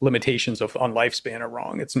thermodynamic limitations on lifespan are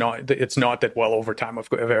wrong. It's not that, well, over time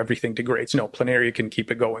of everything degrades. No, planaria can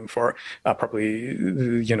keep it going for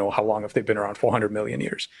probably, how long have they been around? 400 million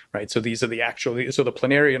years, right? So these are so the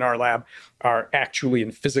planaria in our lab are actually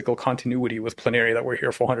in physical continuity with planaria that were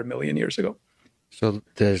here 400 million years ago. So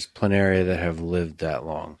there's planaria that have lived that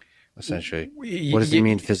long, essentially. What does it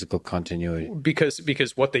mean, physical continuity? Because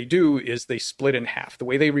what they do is they split in half. The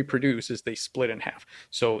way they reproduce is they split in half.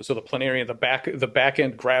 So the planaria, the back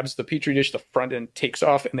end grabs the petri dish, the front end takes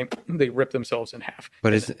off, and they rip themselves in half.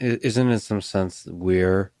 But isn't in some sense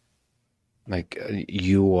we're Like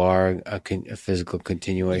you are a physical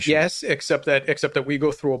continuation. Yes, except that we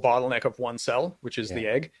go through a bottleneck of one cell, which is the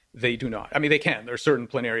egg. They do not. I mean, they can. There's certain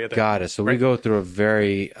planaria that. Got it. So we go through a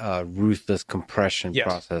very ruthless compression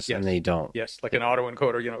process, and they don't. Yes, like an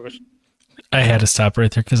autoencoder. I had to stop right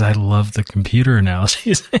there because I love the computer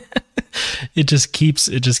analogies. It just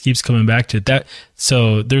keeps coming back to that.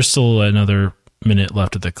 So there's still another minute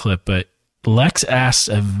left of the clip, but Lex asked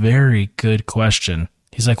a very good question.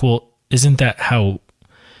 He's like, well, isn't that how,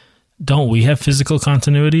 don't we have physical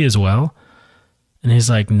continuity as well? And he's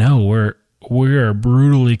like, no, we are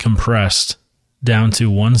brutally compressed down to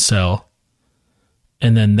one cell.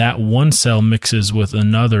 And then that one cell mixes with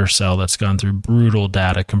another cell that's gone through brutal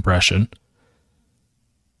data compression.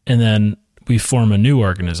 And then we form a new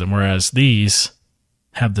organism, whereas these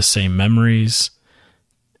have the same memories,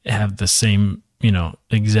 have the same,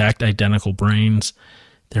 exact identical brains.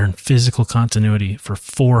 They're in physical continuity for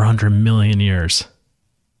 400 million years.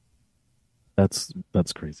 That's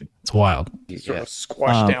crazy. It's wild. Sort of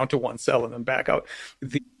squashed down to one cell and then back out.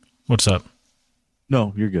 What's up?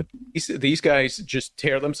 No, you're good. These guys just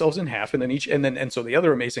tear themselves in half, and then so the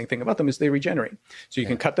other amazing thing about them is they regenerate. So you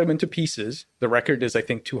can cut them into pieces. The record is, I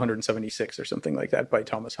think, 276 or something like that by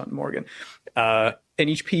Thomas Hunt Morgan. And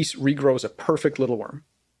each piece regrows a perfect little worm.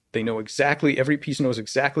 They know exactly, every piece knows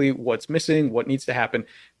exactly what's missing, what needs to happen.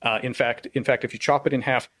 In fact, if you chop it in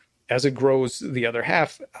half, as it grows the other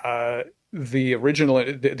half, the original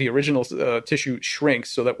tissue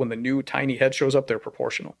shrinks so that when the new tiny head shows up, they're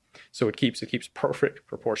proportional. So it keeps perfect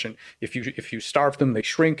proportion. If you starve them, they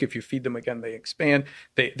shrink. If you feed them again, they expand.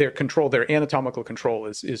 Their anatomical control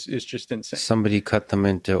is just insane. Somebody cut them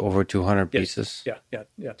into over 200 pieces. Yeah.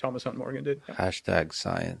 Thomas Hunt Morgan did. Yeah. Hashtag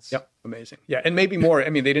science. Yep. Amazing. Yeah. And maybe more. I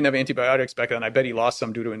mean, they didn't have antibiotics back then. I bet he lost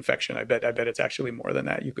some due to infection. I bet it's actually more than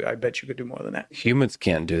that. I bet you could do more than that. Humans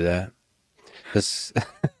can't do that.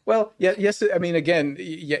 Well, yes. I mean, again,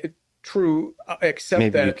 true. Except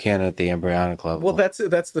maybe that you can at the embryonic level. Well, that's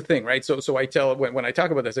the thing, right? So I tell when I talk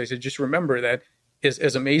about this, I say just remember that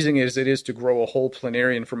as amazing as it is to grow a whole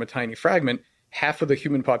planarian from a tiny fragment, half of the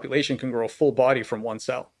human population can grow a full body from one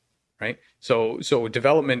cell, right? So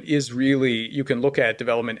development is really, you can look at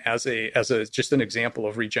development as a just an example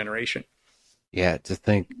of regeneration. Yeah, to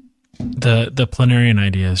think the planarian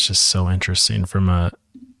idea is just so interesting from a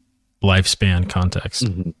lifespan context.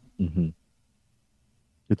 Mm-hmm. Mm-hmm.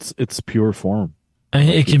 It's pure form.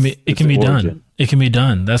 It can be done. It can be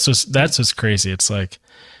done. That's what's crazy. It's like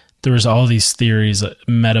there was all these theories,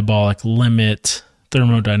 metabolic limit,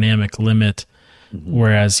 thermodynamic limit,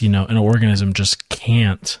 whereas an organism just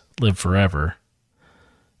can't live forever.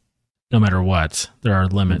 No matter what, there are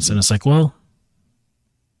limits, and it's like, well,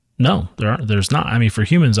 no, there's not. I mean, for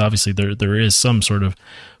humans, obviously, there is some sort of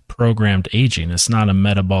programmed aging. It's not a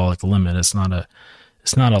metabolic limit. It's not a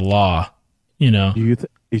law.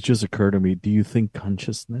 It just occurred to me. Do you think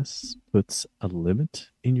consciousness puts a limit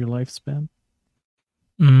in your lifespan?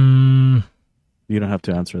 You don't have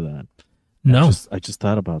to answer that. No, I just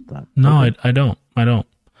thought about that. No, okay. I don't.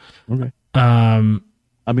 Okay.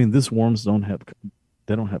 I mean, these worms don't have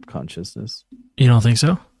consciousness. You don't think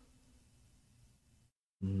so?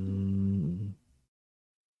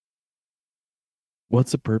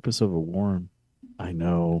 What's the purpose of a worm? I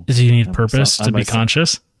know. Do you need purpose to be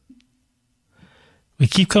conscious? We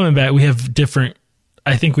keep coming back.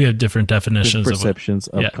 I think we have different definitions perceptions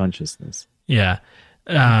of consciousness. Yeah.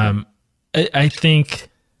 I think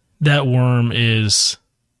that worm has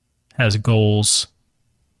goals,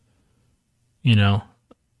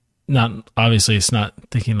 not obviously it's not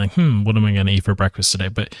thinking like, what am I going to eat for breakfast today?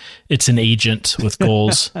 But it's an agent with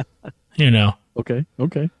goals, Okay.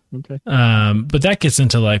 But that gets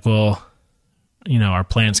into like, well, are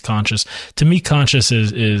plants conscious? To me, conscious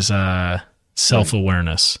is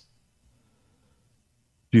self-awareness.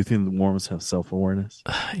 Do you think the worms have self-awareness?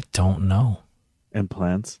 I don't know. And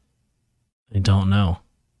plants? I don't know.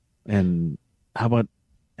 And how about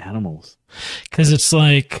animals? Because it's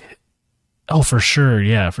like, for sure.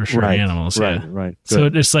 Yeah, for sure. Right, animals. Right, yeah. right. Good. So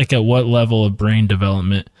it's like at what level of brain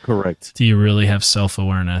development correct do you really have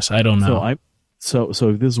self-awareness? I don't know. So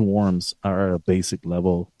if these worms are at a basic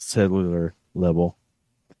level, cellular level,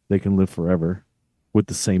 they can live forever with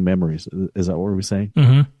the same memories. Is that what we're saying?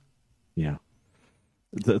 Mm-hmm. Yeah.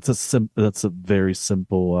 That's a very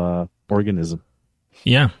simple organism.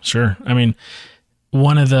 Yeah, sure. I mean,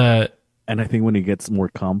 and I think when it gets more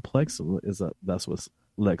complex, that's what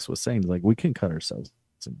Lex was saying. Like, we can cut ourselves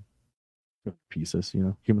in pieces.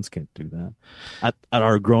 Humans can't do that at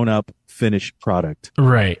our grown-up finished product.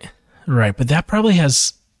 Right. But that probably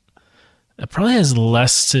has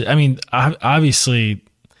less to. I mean, obviously,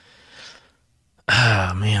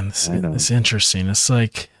 Ah, man, this is interesting. It's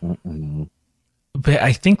like, Mm-mm. but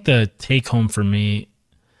I think the take home for me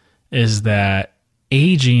is that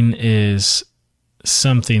aging is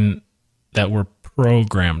something that we're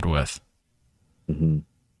programmed with. Mm-hmm.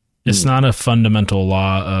 It's not a fundamental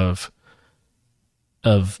law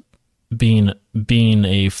of being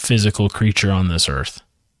a physical creature on this earth.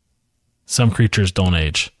 Some creatures don't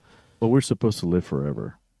age. But we're supposed to live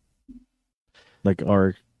forever. Like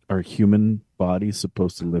our human body's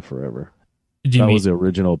supposed to live forever. That was the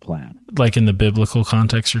original plan. Like in the biblical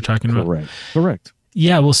context you're talking about? Correct.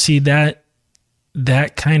 Yeah, well, see, that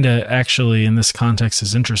kind of actually in this context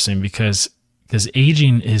is interesting because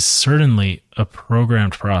aging is certainly a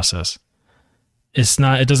programmed process. It's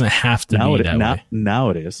not, it doesn't have to be that way. Now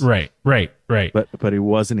it is. Right. But it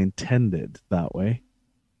wasn't intended that way.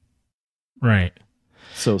 Right.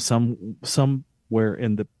 So somewhere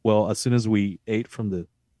as soon as we ate from the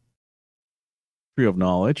tree of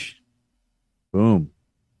knowledge, boom,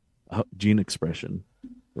 gene expression,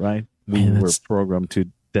 right? We were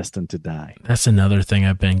programmed destined to die. That's another thing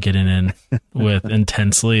I've been getting in with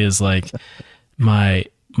intensely is like my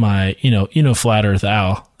Flat Earth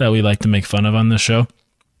Al that we like to make fun of on this show.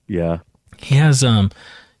 Yeah. He has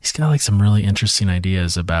he's got like some really interesting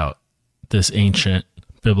ideas about this ancient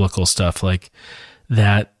biblical stuff, like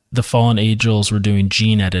that the fallen angels were doing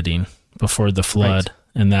gene editing before the flood,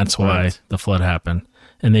 and that's why the flood happened.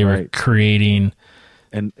 And they were creating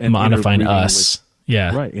and modifying us.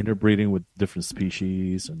 Interbreeding with different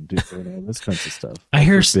species and doing all this kinds of stuff. I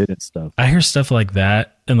hear stuff like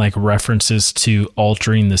that, and like references to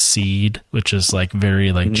altering the seed, which is like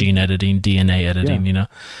very like gene editing, DNA editing. You know,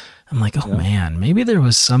 I'm like, man, maybe there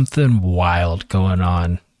was something wild going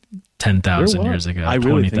on 10,000 years ago. I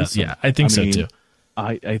really think so. Yeah, I think so too.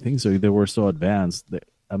 I think so. They were so advanced that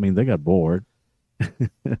they got bored,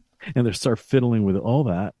 and they start fiddling with all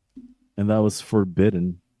that, and that was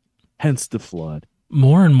forbidden. Hence the flood.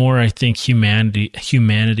 More and more, I think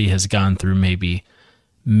humanity has gone through maybe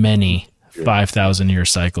many 5,000-year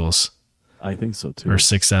cycles. I think so too. Or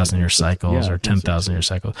 6,000-year cycles, or 10,000-year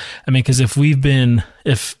cycles. I mean, because if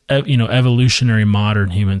evolutionary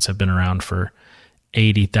modern humans have been around for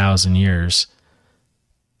 80,000 years,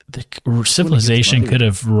 the civilization could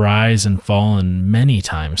have rise and fallen many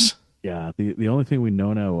times. Yeah, the only thing we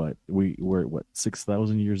know now, we're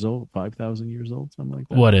 6,000 years old, 5,000 years old, something like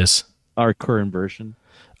that. What is our current version?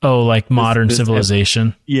 Oh, like modern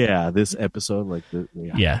civilization. This episode, like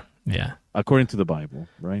yeah. According to the Bible,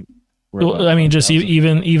 right? Well, I mean, just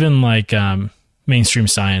even like mainstream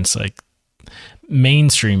science, like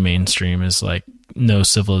mainstream is like no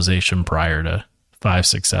civilization prior to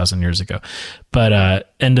 5,000-6,000 years ago,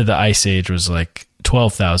 but end of the ice age was like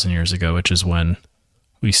 12,000 years ago, which is when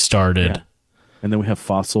we started. Yeah. And then we have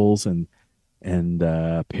fossils and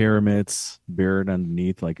pyramids buried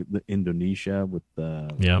underneath, like the Indonesia with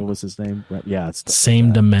what was his name? Yeah, it's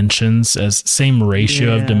same dimensions same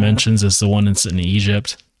ratio of dimensions as the one that's in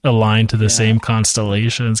Egypt, aligned to the same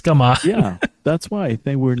constellations. Come on. Yeah, that's why I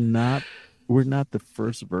think we're not the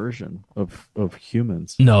first version of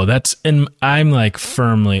humans. No, and I'm like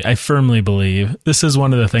I firmly believe this is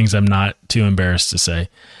one of the things I'm not too embarrassed to say.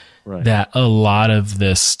 Right. That a lot of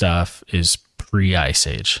this stuff is pre-ice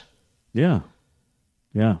age. Yeah.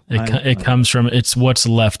 It comes from, it's what's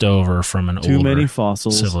left over from an too older many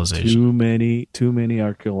fossils, civilization. Too many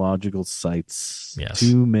archaeological sites. Yes.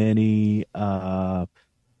 Too many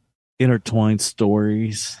intertwined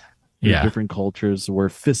stories. Different cultures where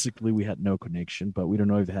physically we had no connection, but we don't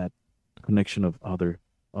know if they had connection of other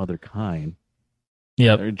kind.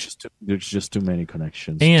 Yeah. There's just too many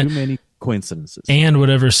connections. And too many coincidences. And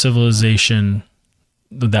whatever civilization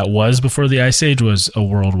that was before the Ice Age was a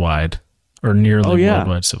worldwide or nearly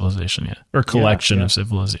worldwide civilization, or collection of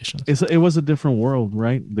civilizations. It was a different world,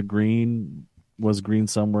 right? The green was green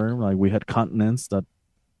somewhere. Like we had continents that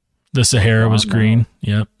the Sahara was green.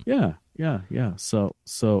 Yep. Yeah. So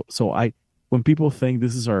when people think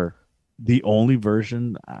this is the only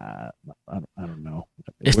version, I don't know.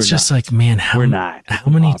 It's just like, man, how many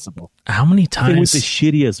times? I think it's the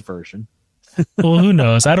shittiest version. Well, who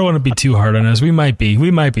knows? I don't want to be too hard on us. We might be the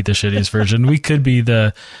shittiest version. We could be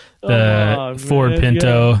the Ford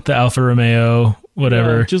Pinto, the Alfa Romeo,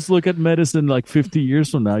 whatever. Yeah, just look at medicine like 50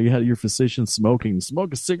 years from now. You had your physician smoke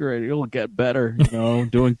a cigarette, you'll get better,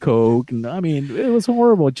 doing coke. And I mean, it was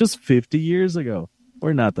horrible just 50 years ago.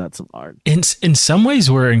 We're not that smart. In some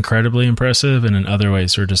ways, we're incredibly impressive, and in other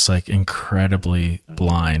ways, we're just like incredibly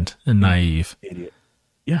blind and naive. Idiot.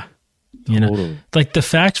 Yeah. Totally. Like the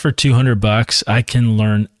fact for $200, I can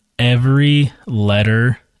learn every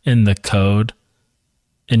letter in the code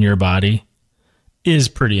in your body is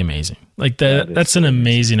pretty amazing. Like that's an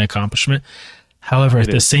amazing accomplishment. However, at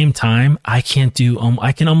the same time, I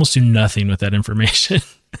can almost do nothing with that information.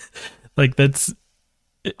 Like it's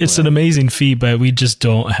an amazing feat, but we just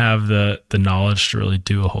don't have the knowledge to really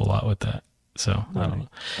do a whole lot with that. So I don't know.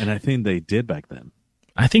 And I think they did back then.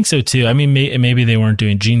 I think so too. I mean, maybe they weren't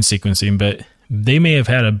doing gene sequencing, but they may have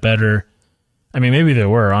had a better. I mean, maybe they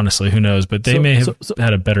were, honestly, who knows? But they may have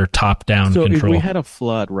had a better top-down control. So if we had a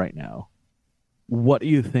flood right now, what do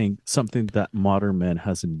you think something that modern man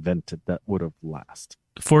has invented that would have lasted?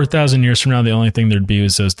 4,000 years from now, the only thing there'd be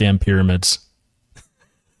was those damn pyramids.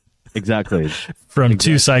 Exactly. From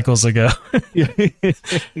 2 cycles ago.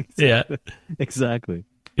 Yeah. Exactly.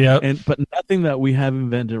 Yeah. But nothing that we have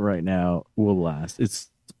invented right now will last. It's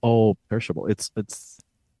all perishable. It's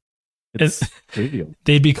trivial.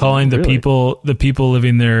 They'd be calling the people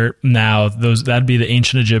living there now, that'd be the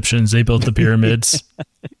ancient Egyptians. They built the pyramids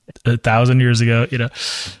 1,000 years ago,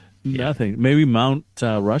 Nothing. Maybe Mount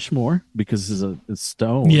Rushmore because it's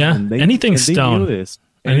stone. Yeah. Anything's stone. They knew this.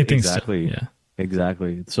 Anything's exactly. Stone. Yeah.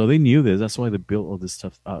 Exactly. So they knew this. That's why they built all this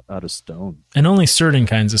stuff out of stone. And only certain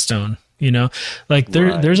kinds of stone, Like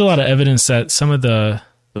there's a lot of evidence that some of the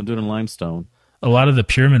don't do it in limestone. A lot of the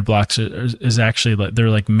pyramid blocks is actually like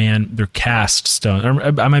they're cast stone.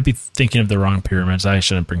 Or I might be thinking of the wrong pyramids. I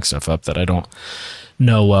shouldn't bring stuff up that I don't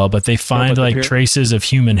know well, but they find traces of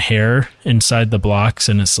human hair inside the blocks,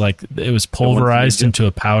 and it's like it was pulverized into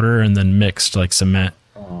a powder and then mixed like cement.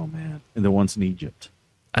 Oh man! And the ones in Egypt.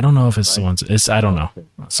 I don't know if it's the ones. I don't know.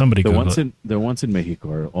 Somebody the ones in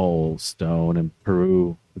Mexico are all stone, and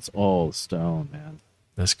Peru it's all stone, man.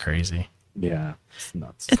 That's crazy. Yeah, it's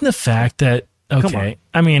nuts. And the fact that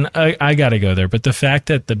I mean, I got to go there, but the fact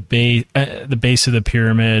that the base of the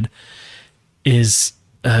pyramid is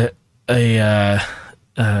it's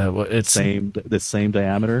the same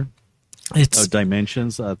diameter. It's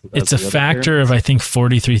dimensions. It's a factor of I think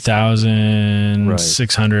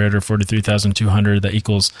 43,600 or 43,200 that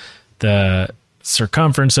equals the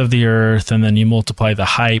circumference of the Earth, and then you multiply the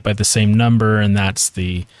height by the same number, and that's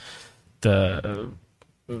the I'm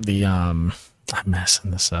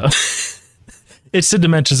messing this up. It's the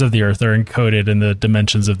dimensions of the Earth are encoded in the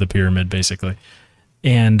dimensions of the pyramid, basically,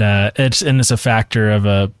 and it's a factor of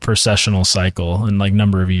a precessional cycle and like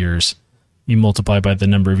number of years. You multiply by the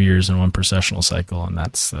number of years in one precessional cycle, and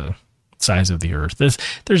that's the size of the Earth.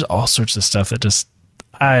 There's all sorts of stuff that just,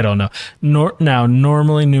 I don't know. Now,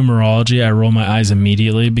 normally numerology, I roll my eyes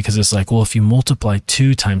immediately because it's like, well, if you multiply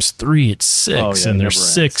 2 times 3, it's 6, and there's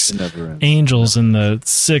 6 angels in the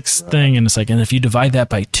 6th thing, and it's like, and if you divide that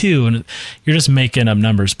by 2, and you're just making up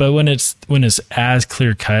numbers. But when it's as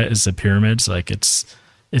clear cut as the pyramids, like it's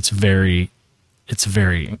very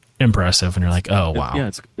impressive, and you're like, oh wow.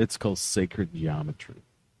 Yeah, it's called sacred geometry.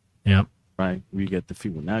 Yep. Right. We get the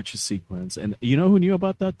Fibonacci sequence, and you know who knew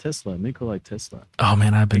about that? Nikola Tesla. Oh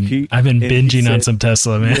man, I've been binging on some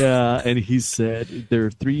Tesla, man. Yeah, and he said there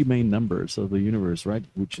are 3 main numbers of the universe, right?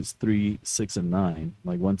 Which is 3, 6, and 9.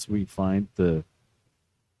 Like once we find the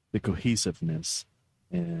cohesiveness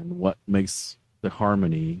and what makes the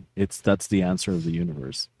harmony, that's the answer of the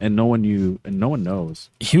universe. And no one knew, and no one knows.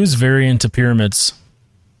 He was very into pyramids.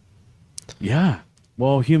 Yeah.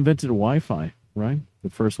 Well, he invented Wi-Fi, right? The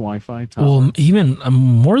first Wi-Fi tower. Well, even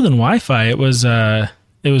more than Wi-Fi, it was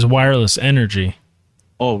wireless energy.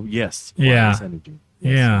 Oh, yes. Wireless energy.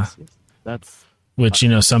 Yes, yes. That's which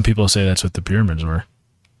some people say that's what the pyramids were.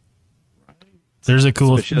 There's a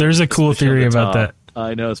cool theory about that.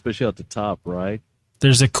 I know, especially at the top, right?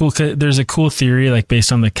 There's a cool theory, like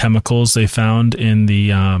based on the chemicals they found in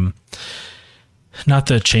the not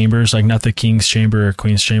the chambers, like not the king's chamber or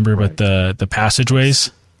queen's chamber, right, but the passageways.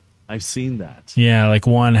 I've seen that. Yeah, like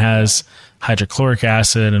one has hydrochloric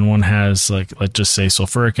acid and one has let's just say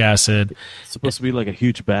sulfuric acid. It's supposed to be like a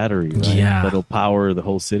huge battery, right? Yeah, that'll power the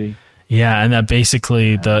whole city. Yeah, and that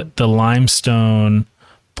basically the limestone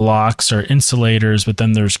blocks are insulators, but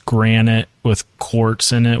then there's granite with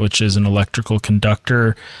quartz in it, which is an electrical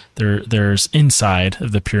conductor. There's inside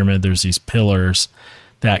of the pyramid, there's these pillars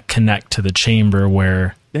that connect to the chamber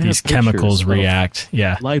where these chemicals react.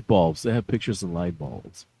 Yeah. Light bulbs. They have pictures of light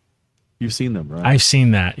bulbs. You've seen them, right? I've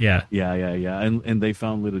seen that, yeah. Yeah. And they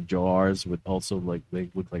found little jars with also they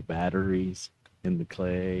look like batteries in the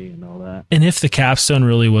clay and all that. And if the capstone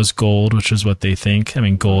really was gold, which is what they think, I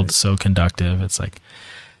mean, gold's so conductive, it's like,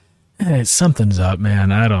 hey, something's up,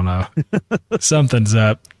 man. I don't know. Something's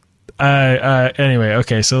up. Anyway,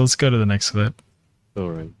 okay, so let's go to the next clip.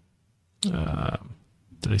 All right.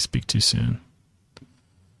 Did I speak too soon?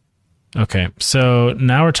 Okay, so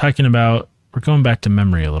now we're going back to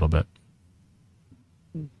memory a little bit.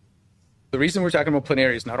 The reason we're talking about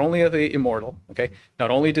planarians is not only are they immortal, okay, not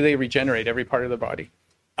only do they regenerate every part of their body,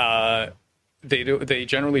 they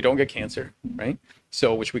generally don't get cancer, right?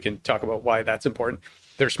 So, which we can talk about why that's important.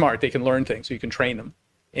 They're smart. They can learn things, so you can train them.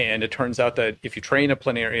 And it turns out that if you train a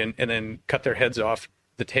planarian and then cut their heads off,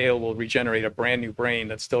 the tail will regenerate a brand new brain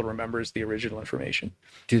that still remembers the original information.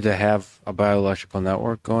 Do they have a bioelectrical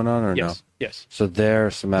network going on or no? Yes. So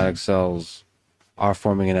their somatic cells are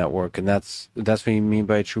forming a network, and that's what you mean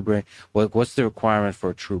by a true brain. What's the requirement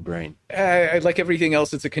for a true brain? Like everything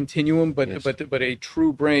else, it's a continuum, but Yes. but a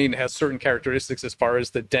true brain has certain characteristics as far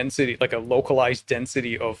as the density, like a localized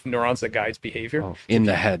density of neurons that guides behavior. Oh, in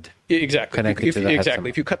the head. Exactly. Connected to the head exactly. somehow.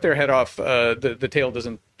 If you cut their head off, the tail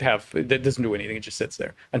doesn't do anything. It just sits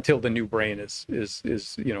there until the new brain is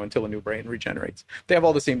until a new brain regenerates. They have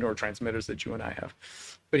all the same neurotransmitters that you and I have.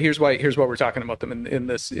 But here's why we're talking about them in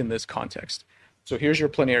this context. So here's your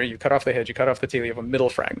planarian. You cut off the head, you cut off the tail, you have a middle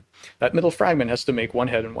fragment. That middle fragment has to make one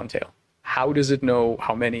head and one tail. How does it know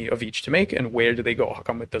how many of each to make, and where do they go? How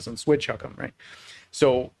come it doesn't switch? How come, right?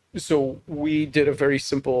 So we did a very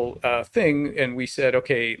simple thing, and we said,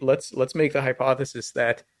 okay, let's make the hypothesis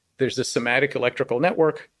that there's a somatic electrical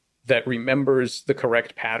network that remembers the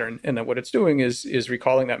correct pattern, and that what it's doing is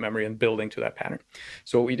recalling that memory and building to that pattern.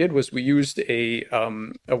 So what we did was we used a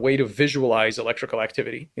way to visualize electrical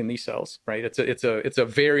activity in these cells, right? It's a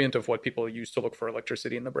variant of what people use to look for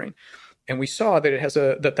electricity in the brain, and we saw that it has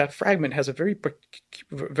that fragment has a very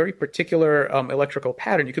particular electrical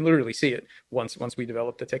pattern. You can literally see it once we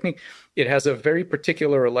developed the technique. It has a very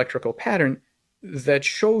particular electrical pattern that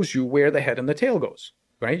shows you where the head and the tail goes,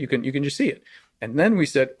 right? You can just see it. And then we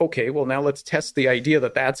said, okay, well, now let's test the idea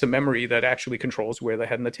that that's a memory that actually controls where the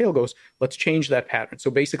head and the tail goes. Let's change that pattern. So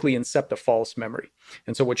basically incept a false memory.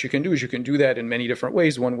 And so what you can do is you can do that in many different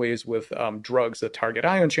ways. One way is with drugs that target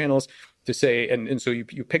ion channels to say, and so you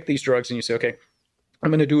pick these drugs and you say, okay, I'm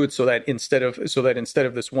going to do it so that instead of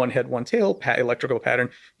this one head, one tail electrical pattern,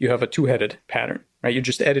 you have a two-headed pattern, right? You're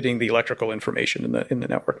just editing the electrical information in the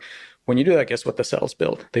network. When you do that, guess what the cells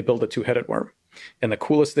build? They build a two-headed worm. And the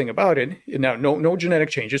coolest thing about it, now no genetic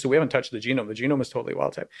changes, so we haven't touched the genome. The genome is totally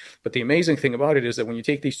wild type. But the amazing thing about it is that when you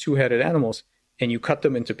take these two-headed animals and you cut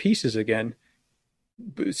them into pieces again,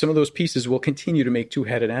 some of those pieces will continue to make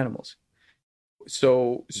two-headed animals.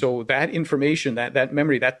 So that information, that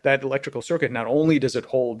memory, that electrical circuit, not only does it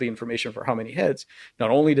hold the information for how many heads, not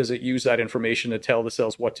only does it use that information to tell the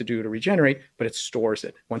cells what to do to regenerate, but it stores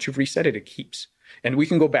it. Once you've reset it, it keeps. And we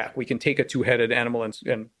can go back. We can take a two-headed animal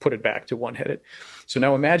and put it back to one-headed. So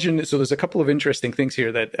now imagine, so there's a couple of interesting things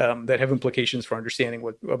here that have implications for understanding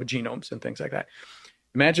of genomes and things like that.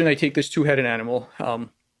 Imagine I take this two-headed animal.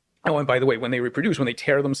 Oh, and by the way, when they reproduce, when they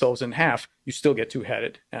tear themselves in half, you still get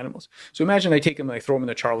two-headed animals. So imagine I take them and I throw them in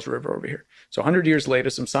the Charles River over here. So 100 years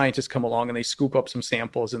later, some scientists come along and they scoop up some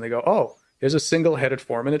samples and they go, oh, there's a single-headed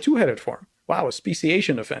form and a two-headed form. Wow, a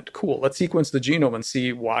speciation event. Cool. Let's sequence the genome and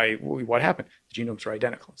see what happened. The genomes are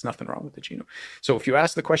identical. There's nothing wrong with the genome. So if you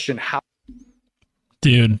ask the question, how...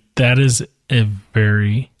 Dude, that is a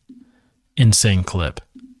very insane clip.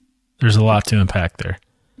 There's a lot to unpack there.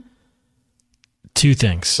 Two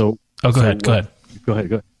things. Go ahead. Go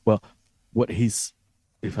ahead. Well,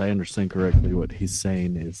 if I understand correctly, what he's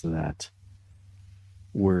saying is that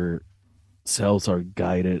where cells are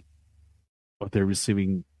guided, or they're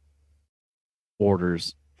receiving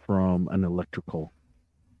orders from an electrical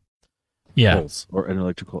pulse or an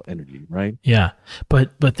electrical energy, right? Yeah.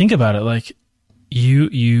 But think about it. Like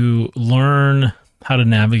you learn how to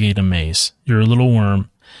navigate a maze. You're a little worm.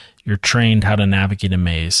 You're trained how to navigate a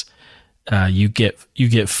maze. You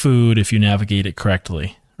get food if you navigate it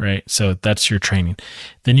correctly, right? So that's your training.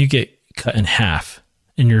 Then you get cut in half,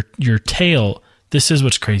 and your tail. This is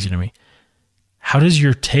what's crazy to me. How does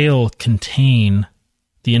your tail contain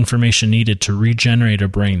the information needed to regenerate a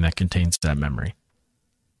brain that contains that memory?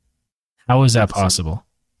 How is that possible?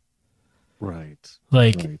 Right.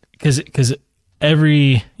 Like, because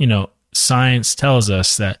every science tells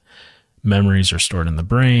us that memories are stored in the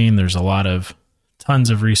brain. There's a lot of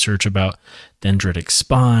tons of research about dendritic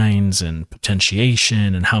spines and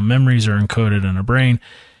potentiation and how memories are encoded in a brain.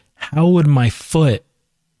 How would my foot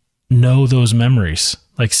know those memories?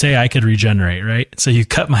 Like, say I could regenerate, right? So you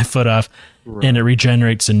cut my foot off and it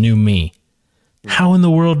regenerates a new me. How in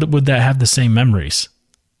the world would that have the same memories?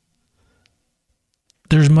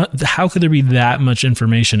 How could there be that much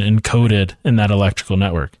information encoded in that electrical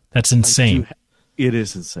network? That's insane. It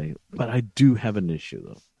is insane. But I do have an issue,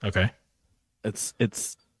 though. Okay.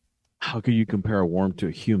 It's how can you compare a worm to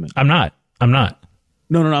a human? I'm not.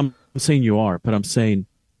 No, I'm saying you are, but I'm saying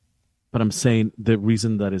the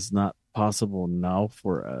reason that is not possible now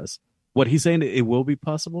for us What he's saying, it will be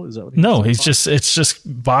possible? Is that what he's No, saying? it's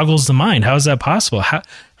just boggles the mind. How is that possible?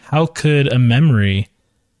 How could a memory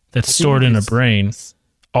that's stored in a brain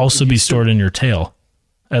also be stored in your tail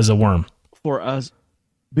as a worm? For us,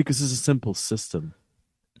 because it's a simple system.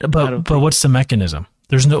 But what's the mechanism?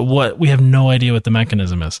 We have no idea what the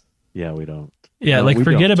mechanism is. Yeah, we don't. Yeah, No, like we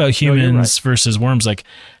forget don't. about No, you're humans right. versus worms. Like,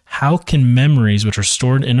 how can memories, which are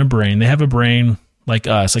stored in a brain, they have a brain like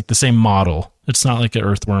us, like the same model. It's not like an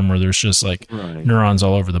earthworm where there's just like Right. neurons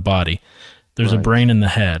all over the body. There's a Right. brain in the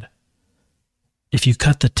head. If you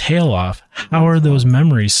cut the tail off, how are those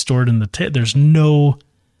memories stored in the tail? There's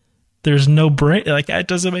no brain. Like, that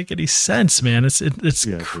doesn't make any sense, man. It's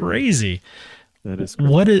Yeah, crazy. That is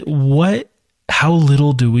crazy. How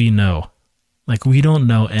little do we know? Like, we don't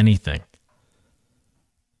know anything.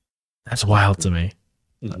 That's wild to me.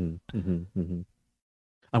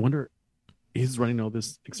 I wonder, he's running all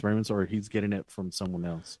these experiments, or he's getting it from someone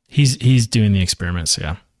else. He's doing the experiments,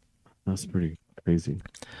 yeah. That's pretty crazy.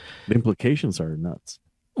 The implications are nuts.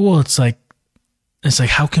 Well, it's like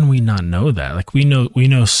how can we not know that? Like, we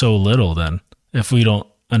know so little then if we don't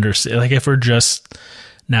understand. Like, if we're just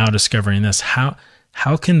now discovering this, how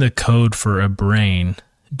can the code for a brain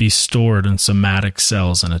be stored in somatic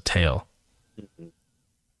cells in a tail?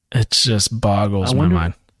 It just boggles my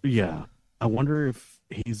mind. Yeah. I wonder if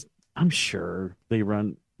I'm sure they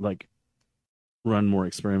run more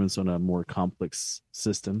experiments on a more complex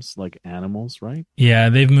systems like animals, right? Yeah,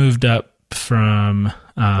 they've moved up from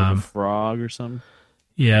Like a frog or something.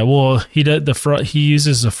 yeah, well, he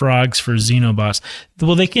uses the frogs for xenobots.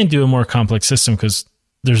 Well, they can do a more complex system because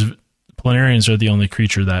planarians are the only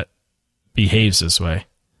creature that behaves this way.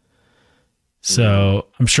 So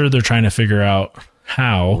I'm sure they're trying to figure out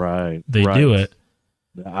how they do it.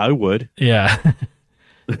 I would. Yeah.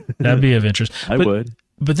 That'd be of interest. I would.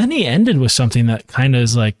 But then he ended with something that kind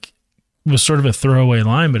of was sort of a throwaway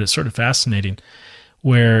line, but it's sort of fascinating,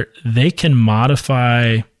 where they can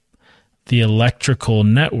modify the electrical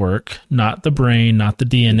network, not the brain, not the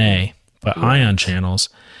DNA, but ion channels.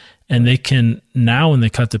 And they can, now when they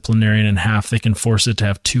cut the planarian in half, they can force it to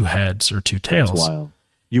have two heads or two tails. That's wild.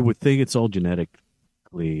 You would think it's all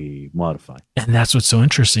genetically modified. And that's what's so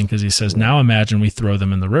interesting, because he says, now imagine we throw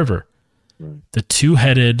them in the river. Right. The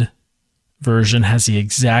two-headed version has the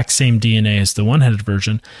exact same DNA as the one-headed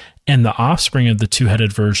version, and the offspring of the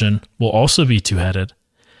two-headed version will also be two-headed.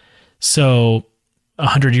 So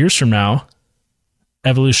 100 years from now,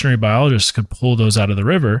 evolutionary biologists could pull those out of the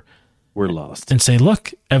river. We're lost. And say,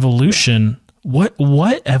 look, evolution, what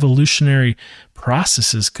evolutionary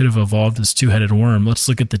processes could have evolved this two-headed worm? Let's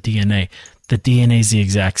look at the DNA. The DNA is the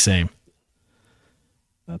exact same.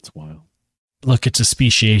 That's wild. Look, it's a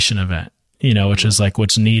speciation event, which is like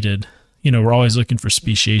what's needed. We're always looking for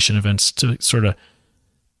speciation events to sort of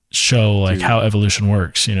show like how evolution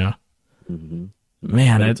works, Mm-hmm.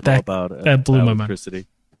 Man, that blew my mind. Electricity.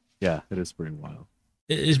 Yeah, it is pretty wild.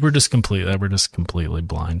 We're just completely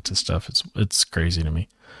blind to stuff. It's crazy to me.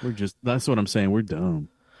 That's what I'm saying. We're dumb.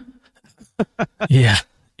 Yeah.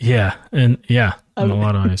 And in a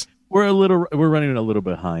lot of ways. We're running a little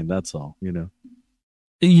behind. That's all,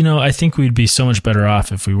 I think we'd be so much better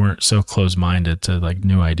off if we weren't so close-minded to like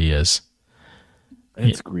new ideas.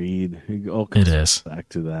 It's greed. It is. Back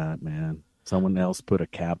to that, man. Someone else put a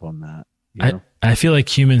cap on that. I feel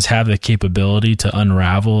like humans have the capability to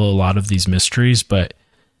unravel a lot of these mysteries, but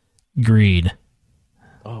greed.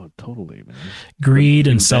 Oh, totally, man. Greed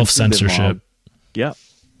and self-censorship. Yeah.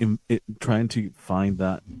 Trying to find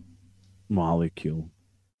that molecule.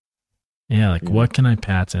 Yeah, what can I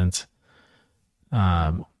patent?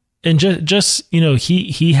 And just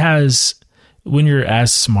he has, when you're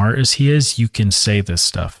as smart as he is, you can say this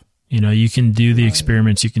stuff. You can do the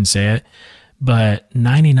experiments, you can say it, but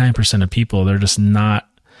 99% of people, they're just not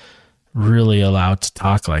really allowed to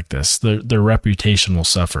talk like this. Their reputation will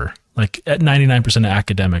suffer. Like at 99% of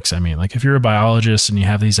academics, I mean, like if you're a biologist and you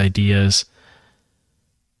have these ideas,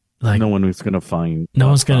 like no one is going to find. No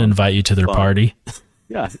one's going to invite you to their party.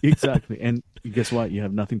 Yeah, exactly. And guess what? You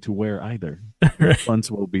have nothing to wear either. Right.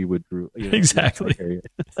 Funds will be exactly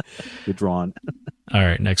withdrawn. All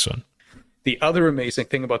right, next one. The other amazing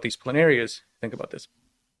thing about these planarias, think about this.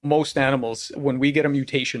 Most animals, when we get a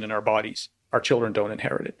mutation in our bodies, our children don't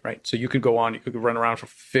inherit it, right? So you could run around for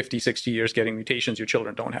 50, 60 years getting mutations. Your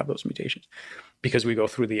children don't have those mutations because we go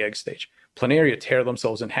through the egg stage. Planaria tear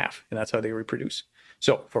themselves in half, and that's how they reproduce.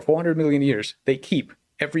 So for 400 million years, they keep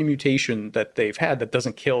every mutation that they've had that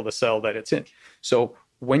doesn't kill the cell that it's in. So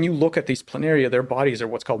when you look at these planaria, their bodies are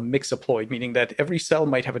what's called mixoploid, meaning that every cell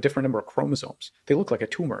might have a different number of chromosomes. They look like a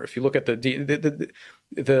tumor. If you look at the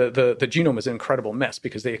genome is an incredible mess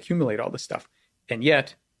because they accumulate all this stuff. And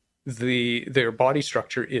yet their body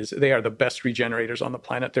structure they are the best regenerators on the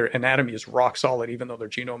planet. Their anatomy is rock solid, even though their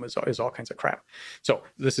genome is all kinds of crap. So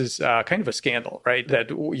this is kind of a scandal, right?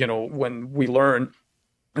 That, when we learn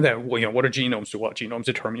that, what do genomes do? Well, genomes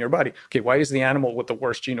determine your body. Okay, why does the animal with the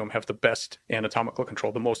worst genome have the best anatomical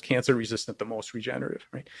control, the most cancer resistant, the most regenerative,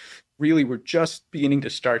 right? Really, we're just beginning to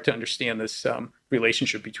start to understand this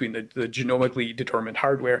relationship between the genomically determined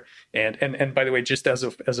hardware and by the way, just as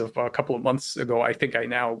of a couple of months ago, I think I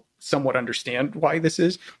now somewhat understand why this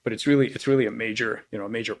is, but it's really a major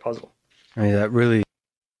puzzle. I mean, that really.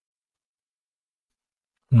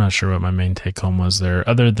 I'm not sure what my main take home was there,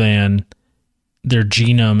 other than their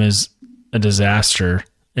genome is a disaster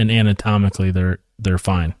and anatomically they're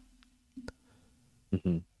fine.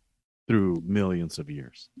 Mm-hmm. Through millions of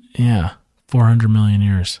years. Yeah. 400 million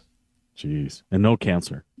years. Jeez. And no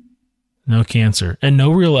cancer. No cancer. And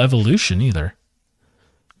no real evolution either.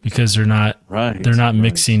 Because they're not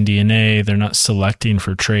mixing DNA, they're not selecting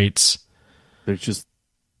for traits. They're just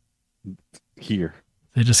here.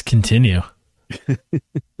 They just continue.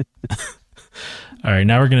 All right,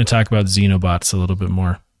 now we're going to talk about xenobots a little bit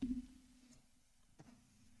more.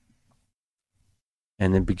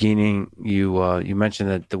 In the beginning, you mentioned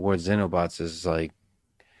that the word xenobots is like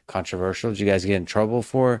controversial. Did you guys get in trouble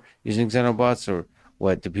for using xenobots, or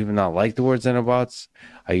what? Do people not like the word xenobots?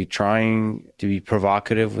 Are you trying to be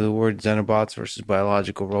provocative with the word xenobots versus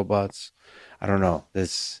biological robots? I don't know.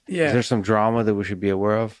 Is there some drama that we should be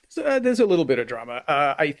aware of? There's a little bit of drama.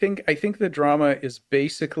 I think the drama is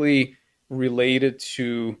basically related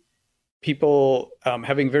to people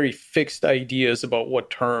having very fixed ideas about what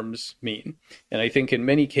terms mean. And I think in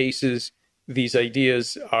many cases, these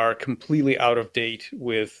ideas are completely out of date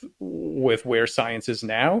with where science is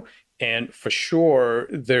now. And for sure,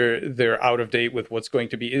 they're out of date with what's going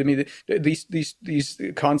to be. I mean, these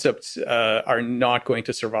concepts are not going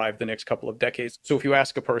to survive the next couple of decades. So if you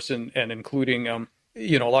ask a person, and including a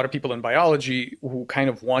lot of people in biology who kind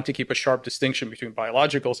of want to keep a sharp distinction between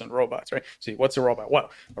biologicals and robots, right? See, what's a robot? Well,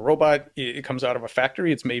 a robot, it comes out of a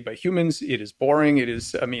factory. It's made by humans. It is boring. It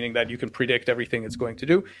is meaning that you can predict everything it's going to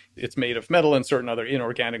do. It's made of metal and certain other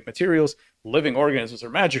inorganic materials. Living organisms are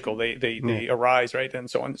magical. They arise, right? And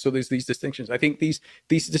so on. So there's these distinctions. I think these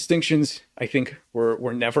distinctions, I think,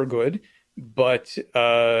 were never good, but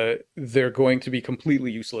they're going to be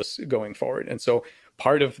completely useless going forward. And so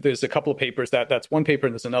there's a couple of papers that's one paper,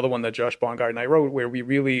 and there's another one that Josh Bongard and I wrote where we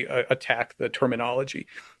really attack the terminology.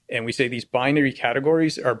 And we say these binary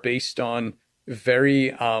categories are based on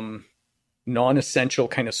very non-essential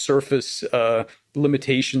kind of surface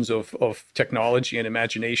limitations of technology and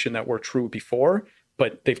imagination that were true before,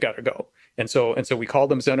 but they've got to go. And so we call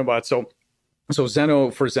them xenobots. So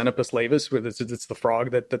Xeno for Xenopus laevis, where it's the frog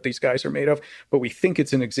that these guys are made of, but we think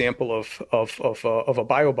it's an example of a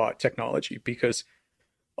biobot technology, because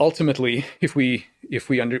ultimately,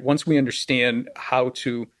 once we understand how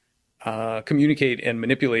to communicate and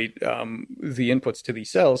manipulate the inputs to these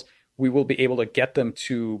cells, we will be able to get them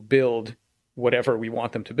to build whatever we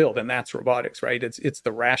want them to build, and that's robotics, right? It's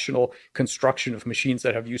the rational construction of machines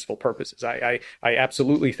that have useful purposes. I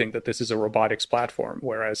absolutely think that this is a robotics platform,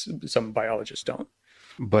 whereas some biologists don't.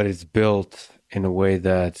 But it's built in a way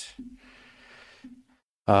that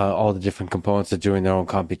all the different components are doing their own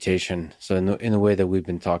computation. So in the way that we've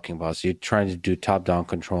been talking about, so you're trying to do top-down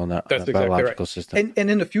control in that biological system. And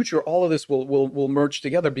in the future, all of this will merge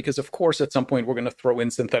together, because of course at some point we're going to throw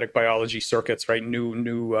in synthetic biology circuits, right? New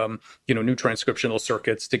transcriptional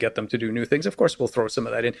circuits to get them to do new things. Of course, we'll throw some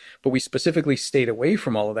of that in, but we specifically stayed away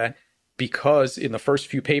from all of that because in the first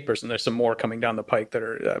few papers, and there's some more coming down the pike that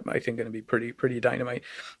are I think going to be pretty dynamite.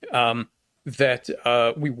 That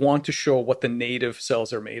we want to show what the native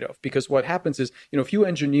cells are made of, because what happens is, if you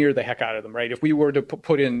engineer the heck out of them, right? If we were to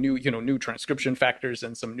put in new transcription factors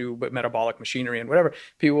and some new metabolic machinery and whatever,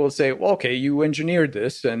 people will say, well, okay, you engineered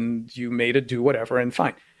this and you made it do whatever, and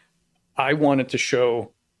fine. I wanted to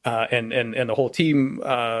show, and the whole team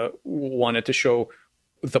wanted to show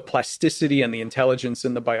the plasticity and the intelligence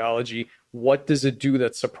in the biology. What does it do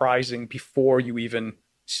that's surprising before you even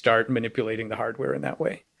start manipulating the hardware in that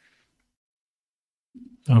way?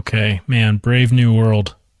 Okay, man, Brave New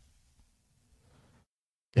World.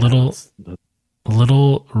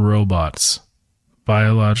 Little robots,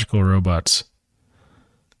 biological robots.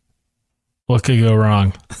 What could go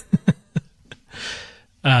wrong?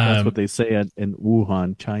 That's what they say in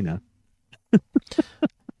Wuhan, China.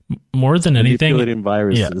 More than anything, manipulating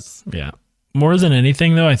viruses. Yeah. more than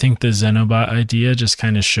anything, though, I think the Xenobot idea just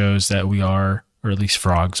kind of shows that we are, or at least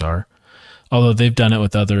frogs are, although they've done it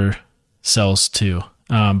with other cells too,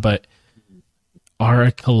 but are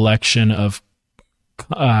a collection of,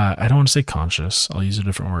 I don't want to say conscious, I'll use a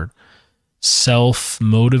different word,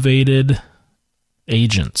 self-motivated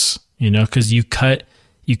agents, because you cut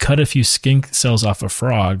a few skin cells off a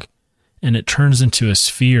frog and it turns into a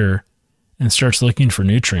sphere and starts looking for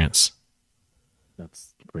nutrients.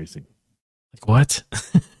 That's crazy. Like what?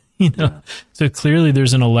 So clearly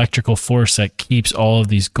there's an electrical force that keeps all of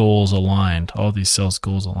these goals aligned, all these cells'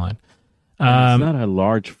 goals aligned. It's not a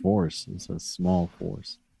large force; it's a small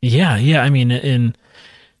force. Yeah. I mean,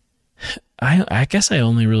 I guess I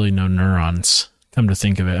only really know neurons. Come to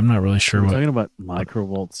think of it, I'm not really sure. We're what talking about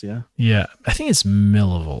microvolts, yeah. Yeah, I think it's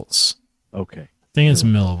millivolts. Okay. I think it's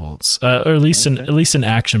millivolts, or at least an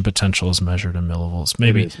action potential is measured in millivolts.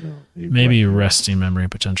 Maybe resting memory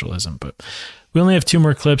potential isn't. But we only have 2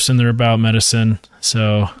 more clips, and they're about medicine.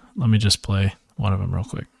 So let me just play one of them real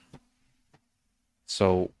quick.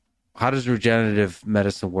 So, how does regenerative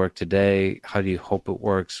medicine work today? How do you hope it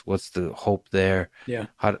works? What's the hope there? Yeah.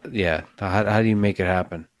 How do you make it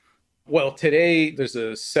happen? Well, today there's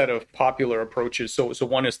a set of popular approaches. So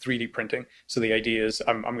one is 3D printing. So the idea is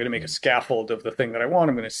I'm going to make a scaffold of the thing that I want.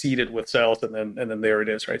 I'm going to seed it with cells, and then there it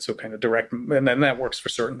is, right? So kind of direct, and then that works for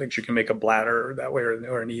certain things. You can make a bladder that way,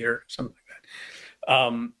 or an ear, something like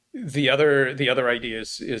that. The other idea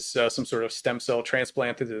is some sort of stem cell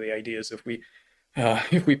transplant. The idea is if we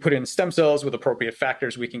put in stem cells with appropriate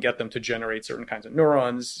factors, we can get them to generate certain kinds of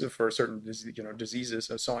neurons for certain diseases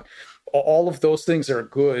and so on. All of those things are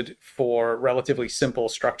good for relatively simple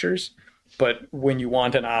structures. But when you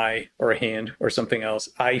want an eye or a hand or something else,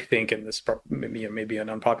 I think, and this may be an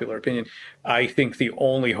unpopular opinion, I think the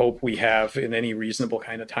only hope we have in any reasonable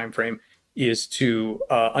kind of time frame is to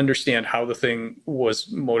understand how the thing was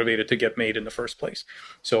motivated to get made in the first place.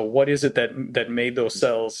 So what is it that made those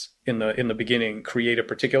cells in the beginning create a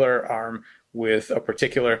particular arm with a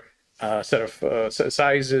particular set of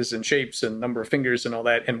sizes and shapes and number of fingers and all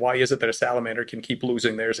that? And why is it that a salamander can keep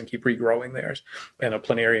losing theirs and keep regrowing theirs, and a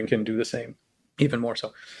planarian can do the same, even more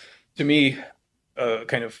so? To me,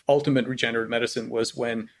 kind of ultimate regenerative medicine was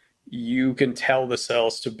when you can tell the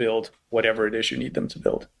cells to build whatever it is you need them to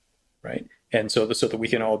build. Right. And so that we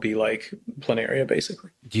can all be like planaria, basically.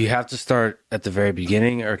 Do you have to start at the very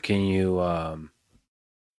beginning, or can you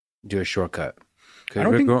do a shortcut? Because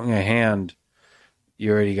we're growing a hand,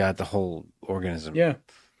 you already got the whole organism. Yeah.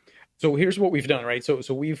 So here's what we've done, right? So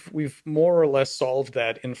we've more or less solved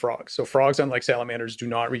that in frogs. So frogs, unlike salamanders, do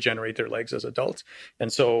not regenerate their legs as adults.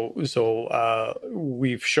 And so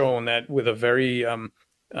we've shown that with a very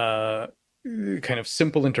kind of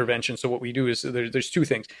simple intervention. So what we do is there's 2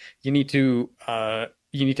 things. You need to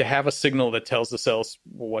have a signal that tells the cells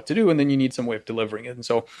what to do, and then you need some way of delivering it. And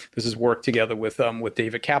so this is work together with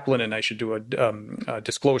David Kaplan, and I should do a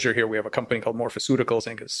disclosure here. We have a company called Morphoceuticals, I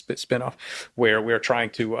think it's a spinoff, where we're trying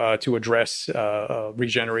to address limb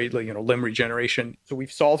regeneration. So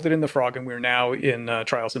we've solved it in the frog, and we're now in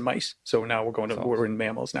trials in mice. So now we're in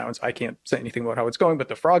mammals now, and so I can't say anything about how it's going, but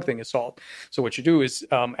the frog thing is solved. So what you do is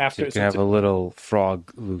after you can have a little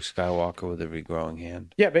frog Luke Skywalker with a regrowing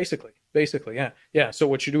hand. Yeah, basically, yeah. So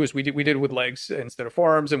what you do is we did it with legs instead of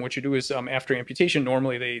forearms, and what you do is after amputation,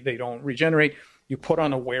 normally they don't regenerate. You put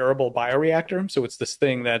on a wearable bioreactor, so it's this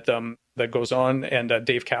thing that goes on, and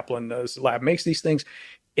Dave Kaplan's lab makes these things.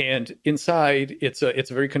 And inside, it's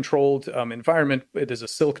a very controlled environment. It is a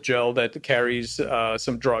silk gel that carries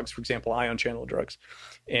some drugs, for example, ion channel drugs.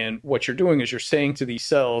 And what you're doing is you're saying to these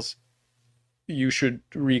cells, you should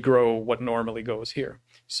regrow what normally goes here.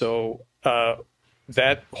 So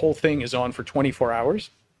that whole thing is on for 24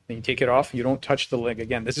 hours. Then you take it off. You don't touch the leg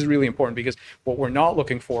again. This is really important because what we're not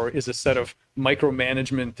looking for is a set of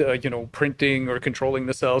micromanagement, printing or controlling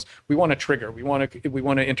the cells. We want to trigger. We want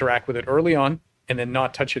to interact with it early on and then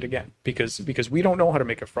not touch it again because we don't know how to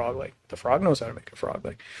make a frog leg. The frog knows how to make a frog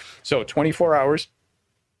leg. So 24 hours,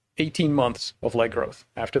 18 months of leg growth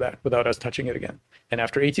after that without us touching it again. And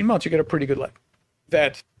after 18 months, you get a pretty good leg.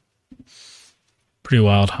 Pretty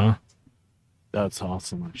wild, huh? That's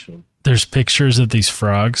awesome, actually. There's pictures of these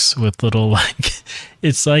frogs with little,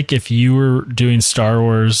 it's like if you were doing Star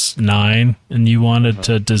Wars 9 and you wanted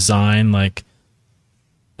to design like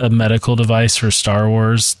a medical device for Star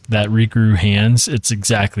Wars that regrew hands, it's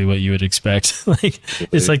exactly what you would expect.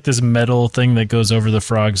 It's like this metal thing that goes over the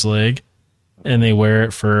frog's leg, and they wear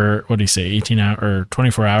it for, what do you say, 18 hours or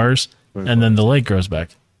 24 hours, and then the leg grows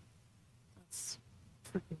back. That's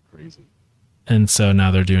freaking crazy. And so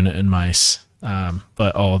now they're doing it in mice.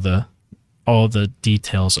 But all the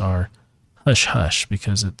details are hush hush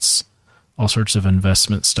because it's all sorts of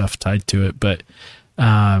investment stuff tied to it. But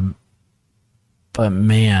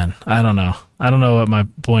man, I don't know. I don't know what my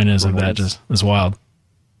point is of that. Just is wild.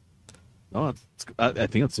 No, I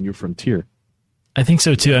think it's a new frontier. I think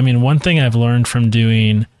so too. I mean, one thing I've learned from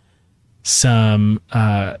doing some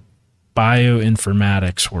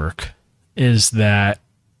bioinformatics work is that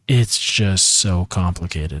it's just so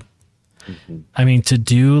complicated. Mm-hmm. I mean,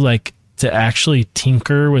 to actually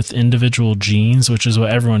tinker with individual genes, which is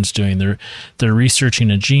what everyone's doing. They're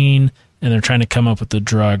researching a gene and they're trying to come up with a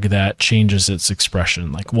drug that changes its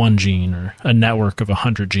expression, like one gene or a network of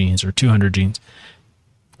 100 genes or 200 genes.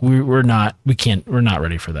 We're not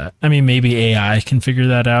ready for that. I mean, maybe AI can figure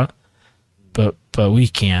that out, but we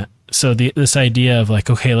can't. So this idea of like,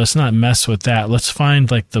 okay, let's not mess with that. Let's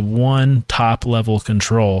find like the one top level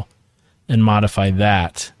control and modify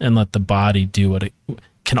that and let the body do what it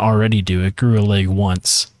can already do. It grew a leg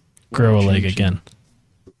once, grow a leg again.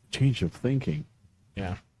 Change of thinking.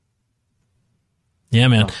 Yeah. Yeah,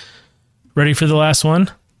 man. Wow. Ready for the last one?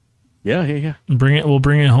 Yeah. We'll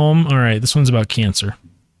bring it home. All right. This one's about cancer.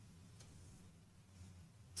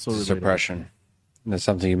 Suppression. That's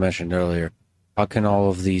something you mentioned earlier. How can all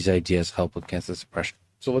of these ideas help with cancer suppression?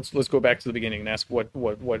 So let's go back to the beginning and ask what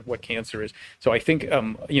cancer is. So I think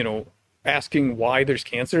asking why there's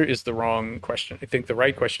cancer is the wrong question. I think the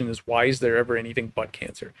right question is, why is there ever anything but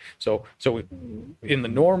cancer? So in the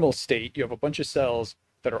normal state, you have a bunch of cells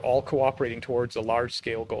that are all cooperating towards a large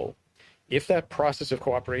scale goal. If that process of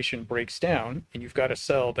cooperation breaks down and you've got a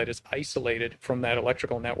cell that is isolated from that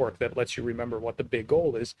electrical network that lets you remember what the big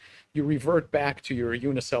goal is, you revert back to your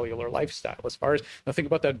unicellular lifestyle. Now think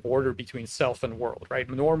about that border between self and world, right?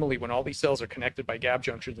 Normally, when all these cells are connected by gap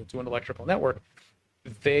junctions into an electrical network,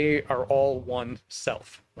 they are all one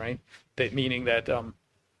self, right? Meaning that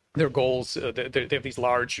their goals, they have these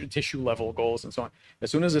large tissue level goals and so on. As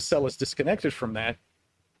soon as a cell is disconnected from that,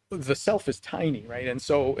 the self is tiny, right? And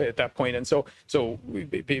so at that point, a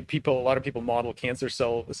lot of people model cancer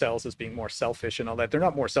cells as being more selfish and all that. They're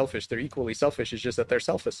not more selfish. They're equally selfish. It's just that their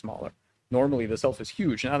self is smaller. Normally the self is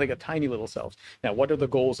huge. Now they got tiny little cells. Now, what are the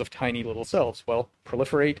goals of tiny little cells? Well,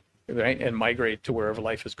 proliferate, right? And migrate to wherever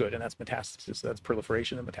life is good. And that's metastasis. That's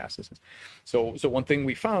proliferation and metastasis. So one thing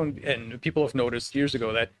we found, and people have noticed years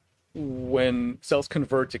ago, that when cells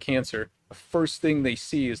convert to cancer, the first thing they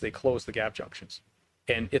see is they close the gap junctions.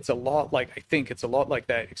 And it's a lot like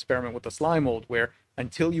that experiment with the slime mold, where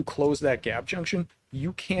until you close that gap junction,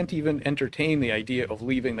 you can't even entertain the idea of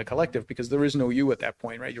leaving the collective, because there is no you at that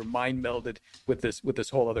point, right? You're mind melded with this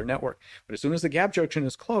whole other network. But as soon as the gap junction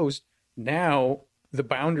is closed, now the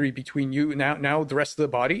boundary between you, now the rest of the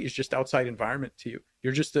body is just outside environment to you.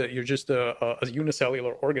 You're just a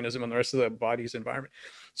unicellular organism, and the rest of the body's environment.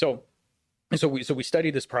 So we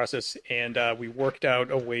studied this process, and we worked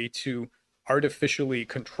out a way to artificially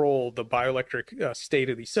control the bioelectric state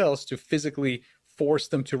of these cells to physically force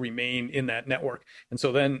them to remain in that network. And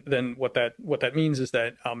so then what that means is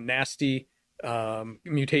that nasty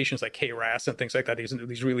mutations like KRAS and things like that,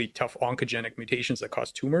 these really tough oncogenic mutations that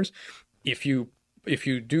cause tumors, if you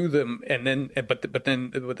do them and then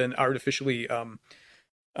artificially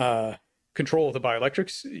control the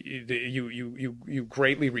bioelectrics, you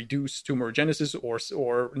greatly reduce tumorigenesis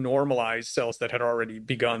or normalize cells that had already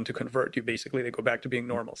begun to convert. They go back to being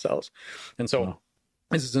normal cells. And so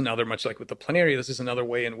This is another, much like with the planaria, this is another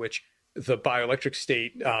way in which the bioelectric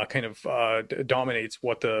state dominates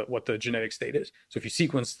what the genetic state is. So if you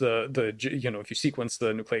sequence if you sequence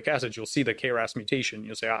the nucleic acids, you'll see the KRAS mutation.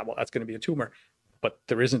 You'll say, well, that's going to be a tumor. But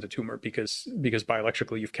there isn't a tumor because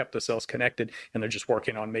bioelectrically you've kept the cells connected, and they're just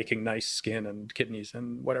working on making nice skin and kidneys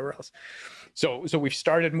and whatever else. So we've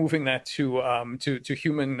started moving that to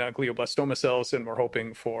human glioblastoma cells, and we're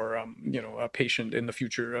hoping for a patient in the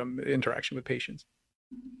future interaction with patients.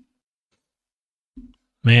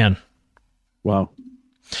 Man, wow,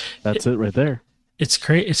 that's it right there. It's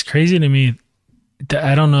crazy to me.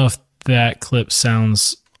 I don't know if that clip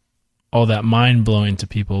sounds all that mind blowing to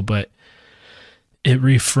people, but it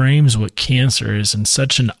reframes what cancer is in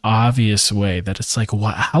such an obvious way that it's like,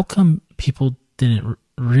 how come people didn't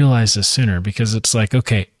realize this sooner? Because it's like,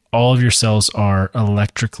 okay, all of your cells are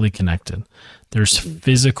electrically connected. There's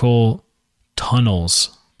physical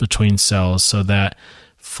tunnels between cells so that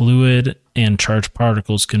fluid and charged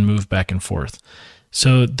particles can move back and forth.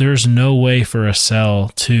 So there's no way for a cell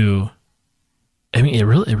to, it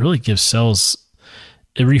really gives cells,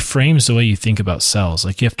 it reframes the way you think about cells.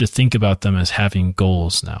 Like you have to think about them as having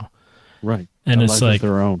goals now. Right. And it's like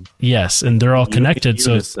their own. Yes. And they're all connected.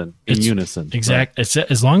 In unison. Exactly. Right. It's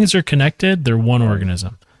as long as they're connected, they're one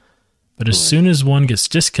organism. But as soon as one gets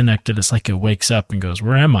disconnected, it's like it wakes up and goes,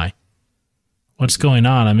 "Where am I? What's going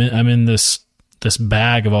on? I'm in this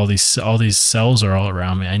bag of all these cells are all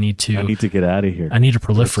around me. I need to get out of here. I need to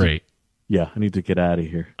proliferate. Yeah, I need to get out of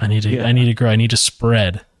here. I need to grow. I need to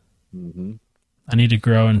spread. Mm-hmm. I need to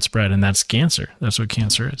grow and spread, and that's cancer. That's what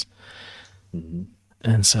cancer is. Mm-hmm.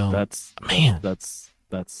 And so that's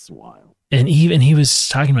wild. And even he was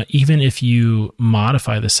talking about, even if you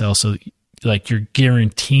modify the cell, so like you're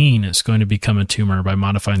guaranteeing it's going to become a tumor by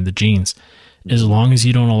modifying the genes, as long as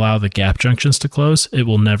you don't allow the gap junctions to close, it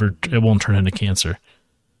won't turn into cancer.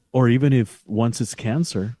 Or even if once it's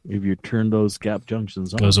cancer, if you turn those gap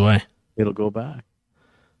junctions on, goes away, it'll go back.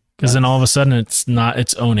 Because then all of a sudden it's not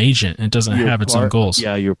its own agent. It doesn't have its own goals.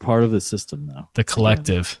 Yeah, you're part of the system now. The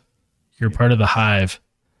collective. You're part of the hive.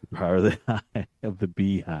 Part of the hive, of the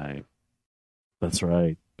beehive. That's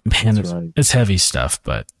right. Man, it's heavy stuff,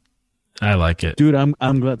 but I like it. Dude,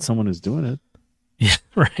 I'm glad someone is doing it. Yeah,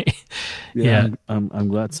 right. Yeah. I'm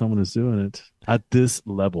glad someone is doing it at this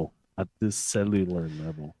level, at this cellular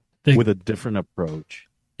level, with a different approach.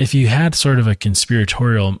 If you had sort of a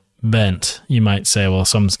conspiratorial bent, you might say, well,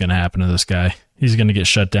 something's going to happen to this guy. He's going to get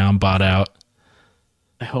shut down, bought out.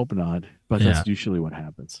 I hope not, but that's usually what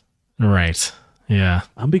happens. Right. Yeah.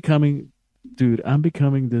 I'm becoming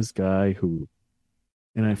this guy who,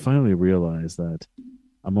 and I finally realized that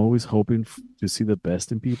I'm always hoping to see the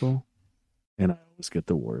best in people, and I always get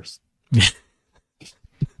the worst.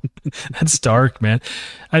 That's dark, man.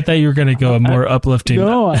 I thought you were going to go a more uplifting.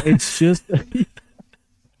 No, it's just,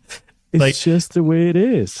 it's just the way it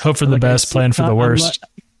is. Hope for the best, plan for the worst.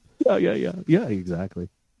 Yeah, exactly.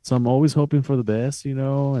 So I'm always hoping for the best,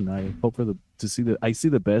 and I hope I see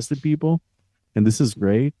the best in people, and this is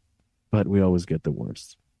great, but we always get the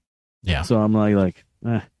worst. Yeah. So I'm like,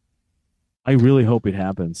 I really hope it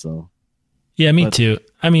happens. So. Yeah, me too.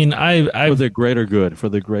 I mean, I for the greater good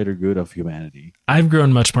of humanity. I've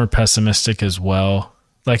grown much more pessimistic as well.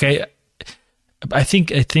 Like I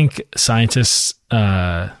think scientists,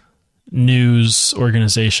 news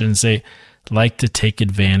organizations, they like to take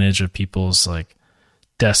advantage of people's like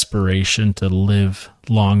desperation to live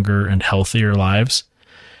longer and healthier lives.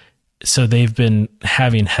 So they've been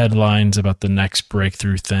having headlines about the next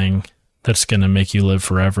breakthrough thing that's going to make you live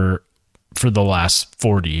forever for the last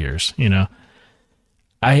 40 years,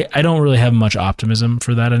 I don't really have much optimism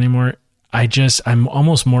for that anymore. I'm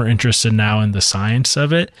almost more interested now in the science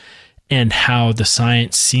of it and how the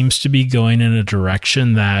science seems to be going in a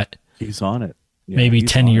direction that he's on it. Yeah, maybe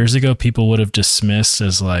 10 years ago, people would have dismissed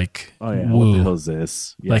as like, oh, yeah. woo, what the hell is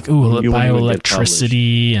this? Yeah. Like, ooh,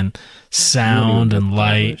 bioelectricity and sound and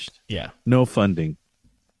light. Yeah. No funding.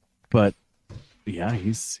 But yeah,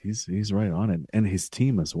 he's right on it. And his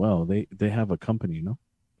team as well. They have a company, no?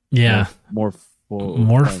 Yeah.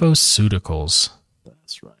 Morphoceuticals.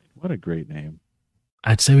 That's right. What a great name.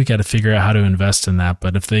 I'd say we got to figure out how to invest in that,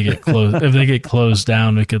 but if they get closed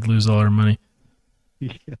down, we could lose all our money.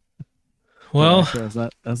 Yeah. Well, that's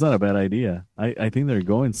not a bad idea. I think they're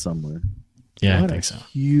going somewhere. Yeah, I think so.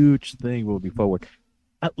 Huge thing will be forward,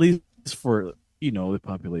 at least for the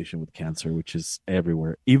population with cancer, which is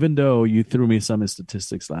everywhere. Even though you threw me some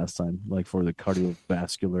statistics last time, like for the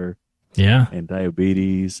cardiovascular, and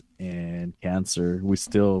diabetes and cancer, we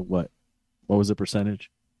still what was the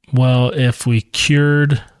percentage? Well, if we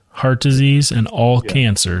cured heart disease and all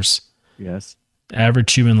cancers, yes,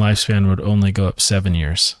 average human lifespan would only go up 7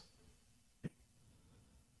 years.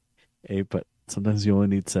 Hey, but sometimes you only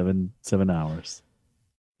need seven hours.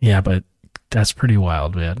 Yeah, but that's pretty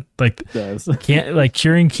wild, man. Like,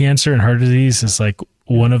 curing cancer and heart disease is like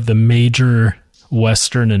one of the major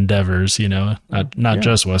Western endeavors, not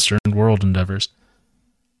just Western, world endeavors.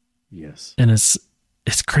 Yes. And it's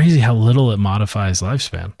crazy how little it modifies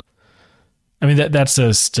lifespan. I mean, that's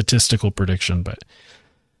a statistical prediction, but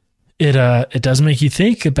it does make you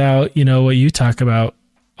think about, what you talk about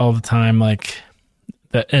all the time, like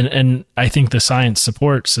that. And I think the science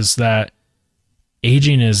supports is that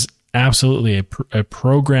aging is absolutely a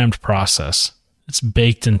programmed process. It's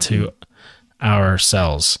baked into our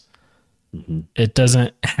cells. Mm-hmm. It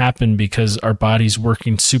doesn't happen because our body's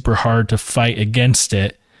working super hard to fight against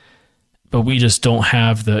it, but we just don't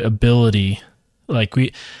have the ability.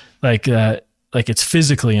 It's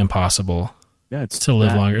physically impossible. Yeah, it's to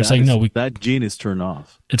live longer. It's like, no, that gene is turned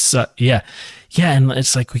off. It's yeah, and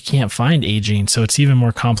it's like we can't find aging, so it's even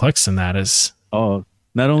more complex than that.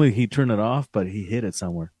 Not only he turned it off, but he hid it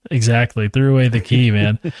somewhere. Exactly, threw away the key,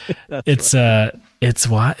 man. It's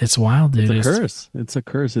wild, dude. It's a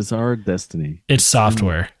curse. It's our destiny. It's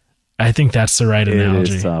software. I think that's the right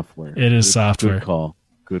analogy. It is software. It is software.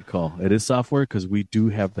 Good Good call. It is software because we do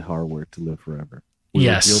have the hardware to live forever. We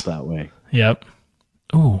Yes. were built that way. Yep.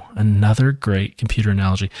 Ooh, another great computer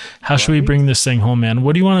analogy. How should we bring this thing home, man?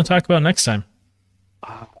 What do you want to talk about next time?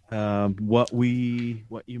 What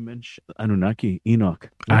you mentioned, Anunnaki, Enoch.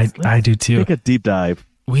 I do too. Take a deep dive.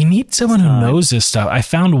 We need someone who knows this stuff. I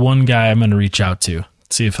found one guy I'm going to reach out to,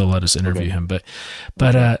 see if he'll let us interview him. But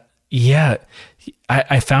yeah,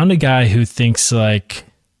 I found a guy who thinks like,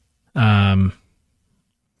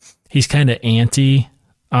 he's kind of anti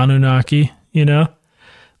Anunnaki, you know,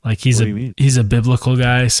 like he's a biblical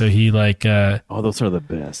guy. So he like, those are the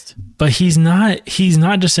best, but he's not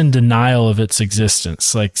just in denial of its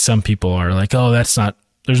existence. Like some people are like, oh,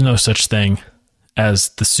 there's no such thing as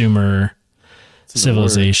the Sumer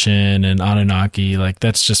civilization and Anunnaki. Like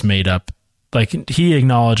that's just made up. Like he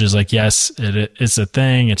acknowledges like, yes, it's a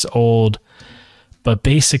thing. It's old, but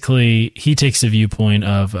basically he takes the viewpoint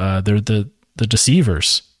of, they're the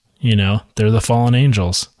deceivers, you know, they're the fallen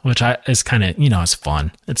angels, which is kind of, you know, it's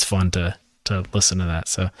fun. It's fun to listen to that.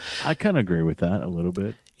 So I kind of agree with that a little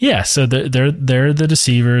bit. Yeah. So they're the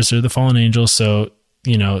deceivers, they're the fallen angels. So,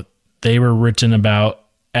 you know, they were written about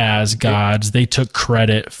as gods. They took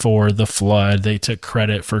credit for the flood. They took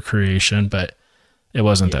credit for creation, but it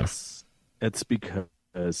wasn't them. It's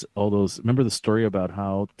because all those, remember the story about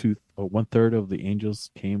how 1/3 of the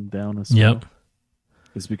angels came down as well? Yep.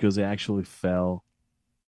 It's because they actually fell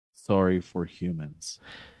sorry for humans.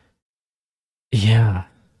 Yeah.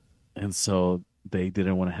 And so they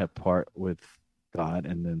didn't want to have part with God.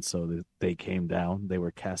 And then so they came down. They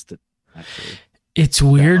were casted, actually. It's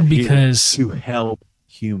weird because to help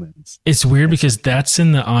humans. It's weird because that's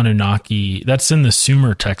in the Anunnaki, that's in the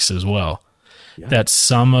Sumer text as well. Yeah. That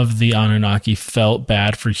some of the Anunnaki felt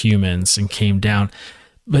bad for humans and came down.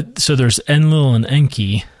 But so there's Enlil and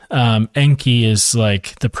Enki. Enki is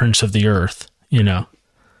like the prince of the earth, you know.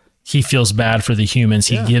 He feels bad for the humans.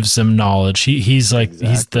 He gives them knowledge. He's like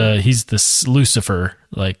he's the Lucifer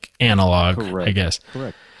like analog, correct. I guess.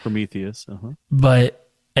 Correct. Prometheus. But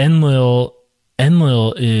Enlil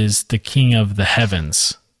is the king of the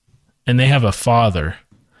heavens, and they have a father.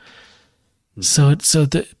 So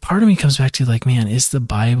the part of me comes back to like, man, is the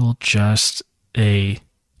Bible just a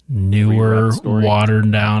newer,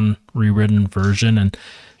 watered down, rewritten version? And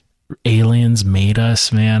aliens made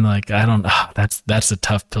us, man. Like, I don't know. That's a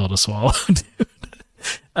tough pill to swallow,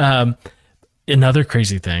 dude. Another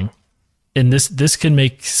crazy thing, and this can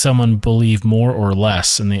make someone believe more or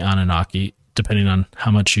less in the Anunnaki, depending on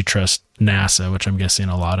how much you trust NASA, which I'm guessing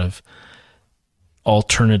a lot of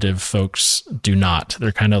alternative folks do not.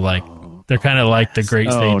 They're kind of like the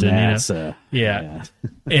great Satan, NASA. You know?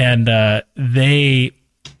 Yeah. And they're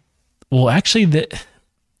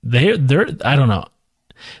I don't know.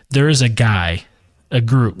 There is a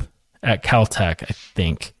group at Caltech, I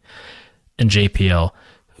think, and JPL,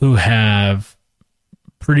 who have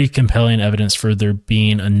pretty compelling evidence for there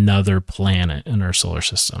being another planet in our solar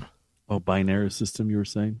system. Oh, binary system, you were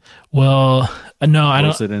saying? Well, no, I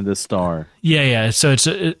don't. Is it in the star? Yeah. So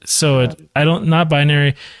I don't, not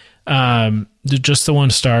binary, just the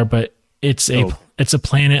one star, but it's a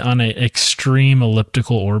planet on an extreme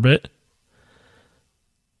elliptical orbit.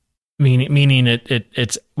 Meaning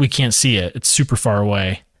it's we can't see it. It's super far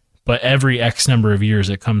away, but every X number of years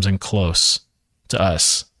it comes in close to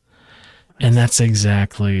us. And that's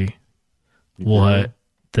exactly what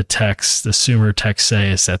the Sumer texts say,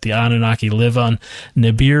 is that the Anunnaki live on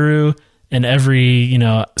Nibiru, and every,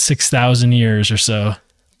 6,000 years or so,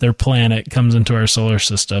 their planet comes into our solar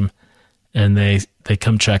system and they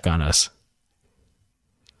come check on us.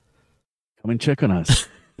 Come and check on us.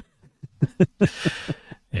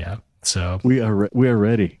 Yeah. So we are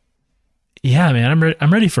ready. Yeah, man,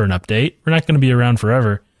 I'm ready for an update. We're not going to be around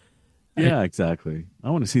forever. Yeah, exactly. I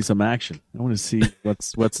want to see some action. I want to see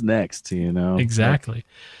what's next, Exactly.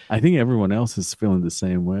 I think everyone else is feeling the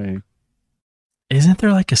same way. Isn't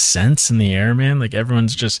there like a sense in the air, man? Like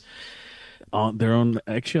everyone's just on their own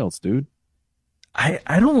eggshells, dude.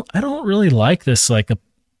 I don't really like this like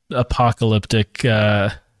apocalyptic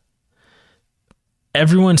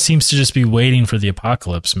everyone seems to just be waiting for the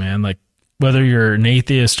apocalypse, man. Like whether you're an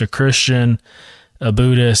atheist, a Christian, a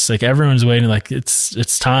Buddhist, like everyone's waiting. Like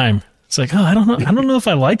it's time. It's like, oh, I don't know if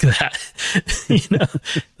I like that.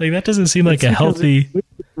 Like that doesn't seem like a healthy.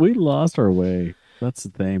 We lost our way. That's the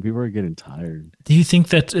thing. People are getting tired. Do you think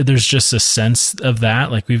that there's just a sense of that?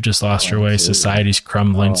 Like we've just lost our way. Society's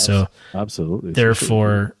crumbling. So absolutely.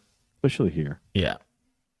 Therefore, especially here. Yeah.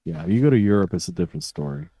 Yeah. You go to Europe, it's a different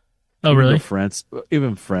story. Oh, really? France,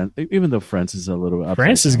 even though France is a little.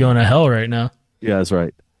 France is going to hell right now. Yeah, that's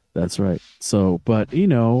right. That's right. So, but you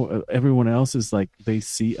know, everyone else is like, they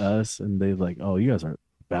see us and they like, oh, you guys are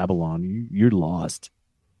Babylon. You're lost.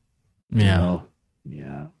 You Yeah. know?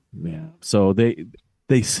 Yeah. Yeah. So they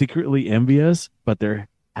secretly envy us, but they're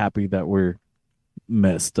happy that we're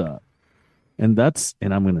messed up. And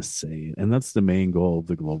I'm going to say it, and that's the main goal of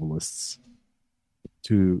the globalists,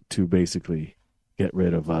 to basically get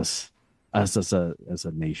rid of us as a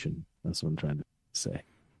nation. That's what I'm trying to say.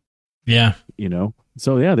 Yeah. You know?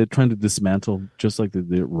 So yeah, they're trying to dismantle, just like they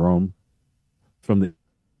did Rome, from the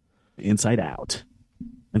inside out.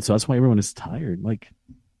 And so that's why everyone is tired. Like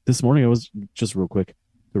this morning, I was, just real quick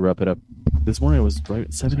to wrap it up. This morning I was driving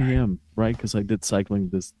at 7 a.m. right, because I did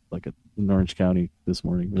cycling in Orange County this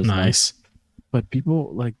morning. It was Nice. But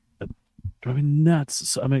people like driving nuts.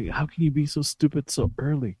 So, I mean, how can you be so stupid so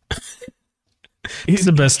early? It's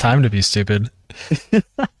the best time to be stupid.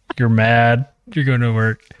 You're mad. You're going to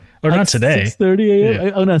work. Or not today. 6:30 a.m.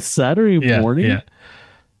 Yeah. on a Saturday morning. Yeah.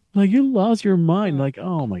 Like, you lost your mind. Like,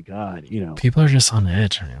 oh my God, you know. People are just on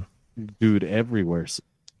edge, man. Dude, everywhere.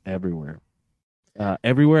 Everywhere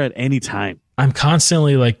at any time. I'm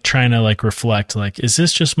constantly like trying to like reflect, like, is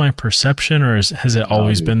this just my perception, or has it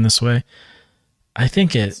always been this way? I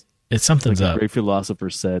think it's something's like up. A great philosopher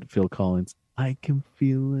said, Phil Collins, I can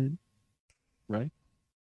feel it. Right?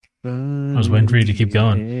 I was waiting for you to keep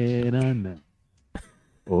going.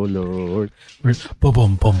 Oh Lord. Boom,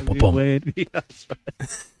 boom, boom, boom, boom.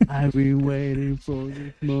 I've been waiting for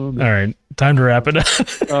this moment. All right, time to wrap it up.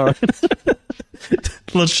 All right.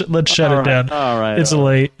 Let's shut it down. All right. It's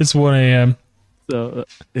late. It's 1 a.m. So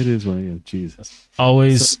it is 1 a.m. Jesus.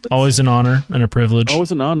 Always an honor and a privilege.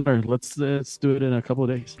 Always an honor. Let's do it in a couple of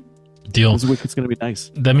days. Deal. This week it's going to be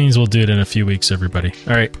nice. That means we'll do it in a few weeks, everybody.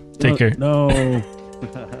 All right, take care. No.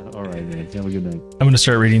 All right, man. Have a good night. I'm going to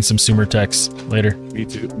start reading some Sumer texts later. Me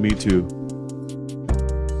too.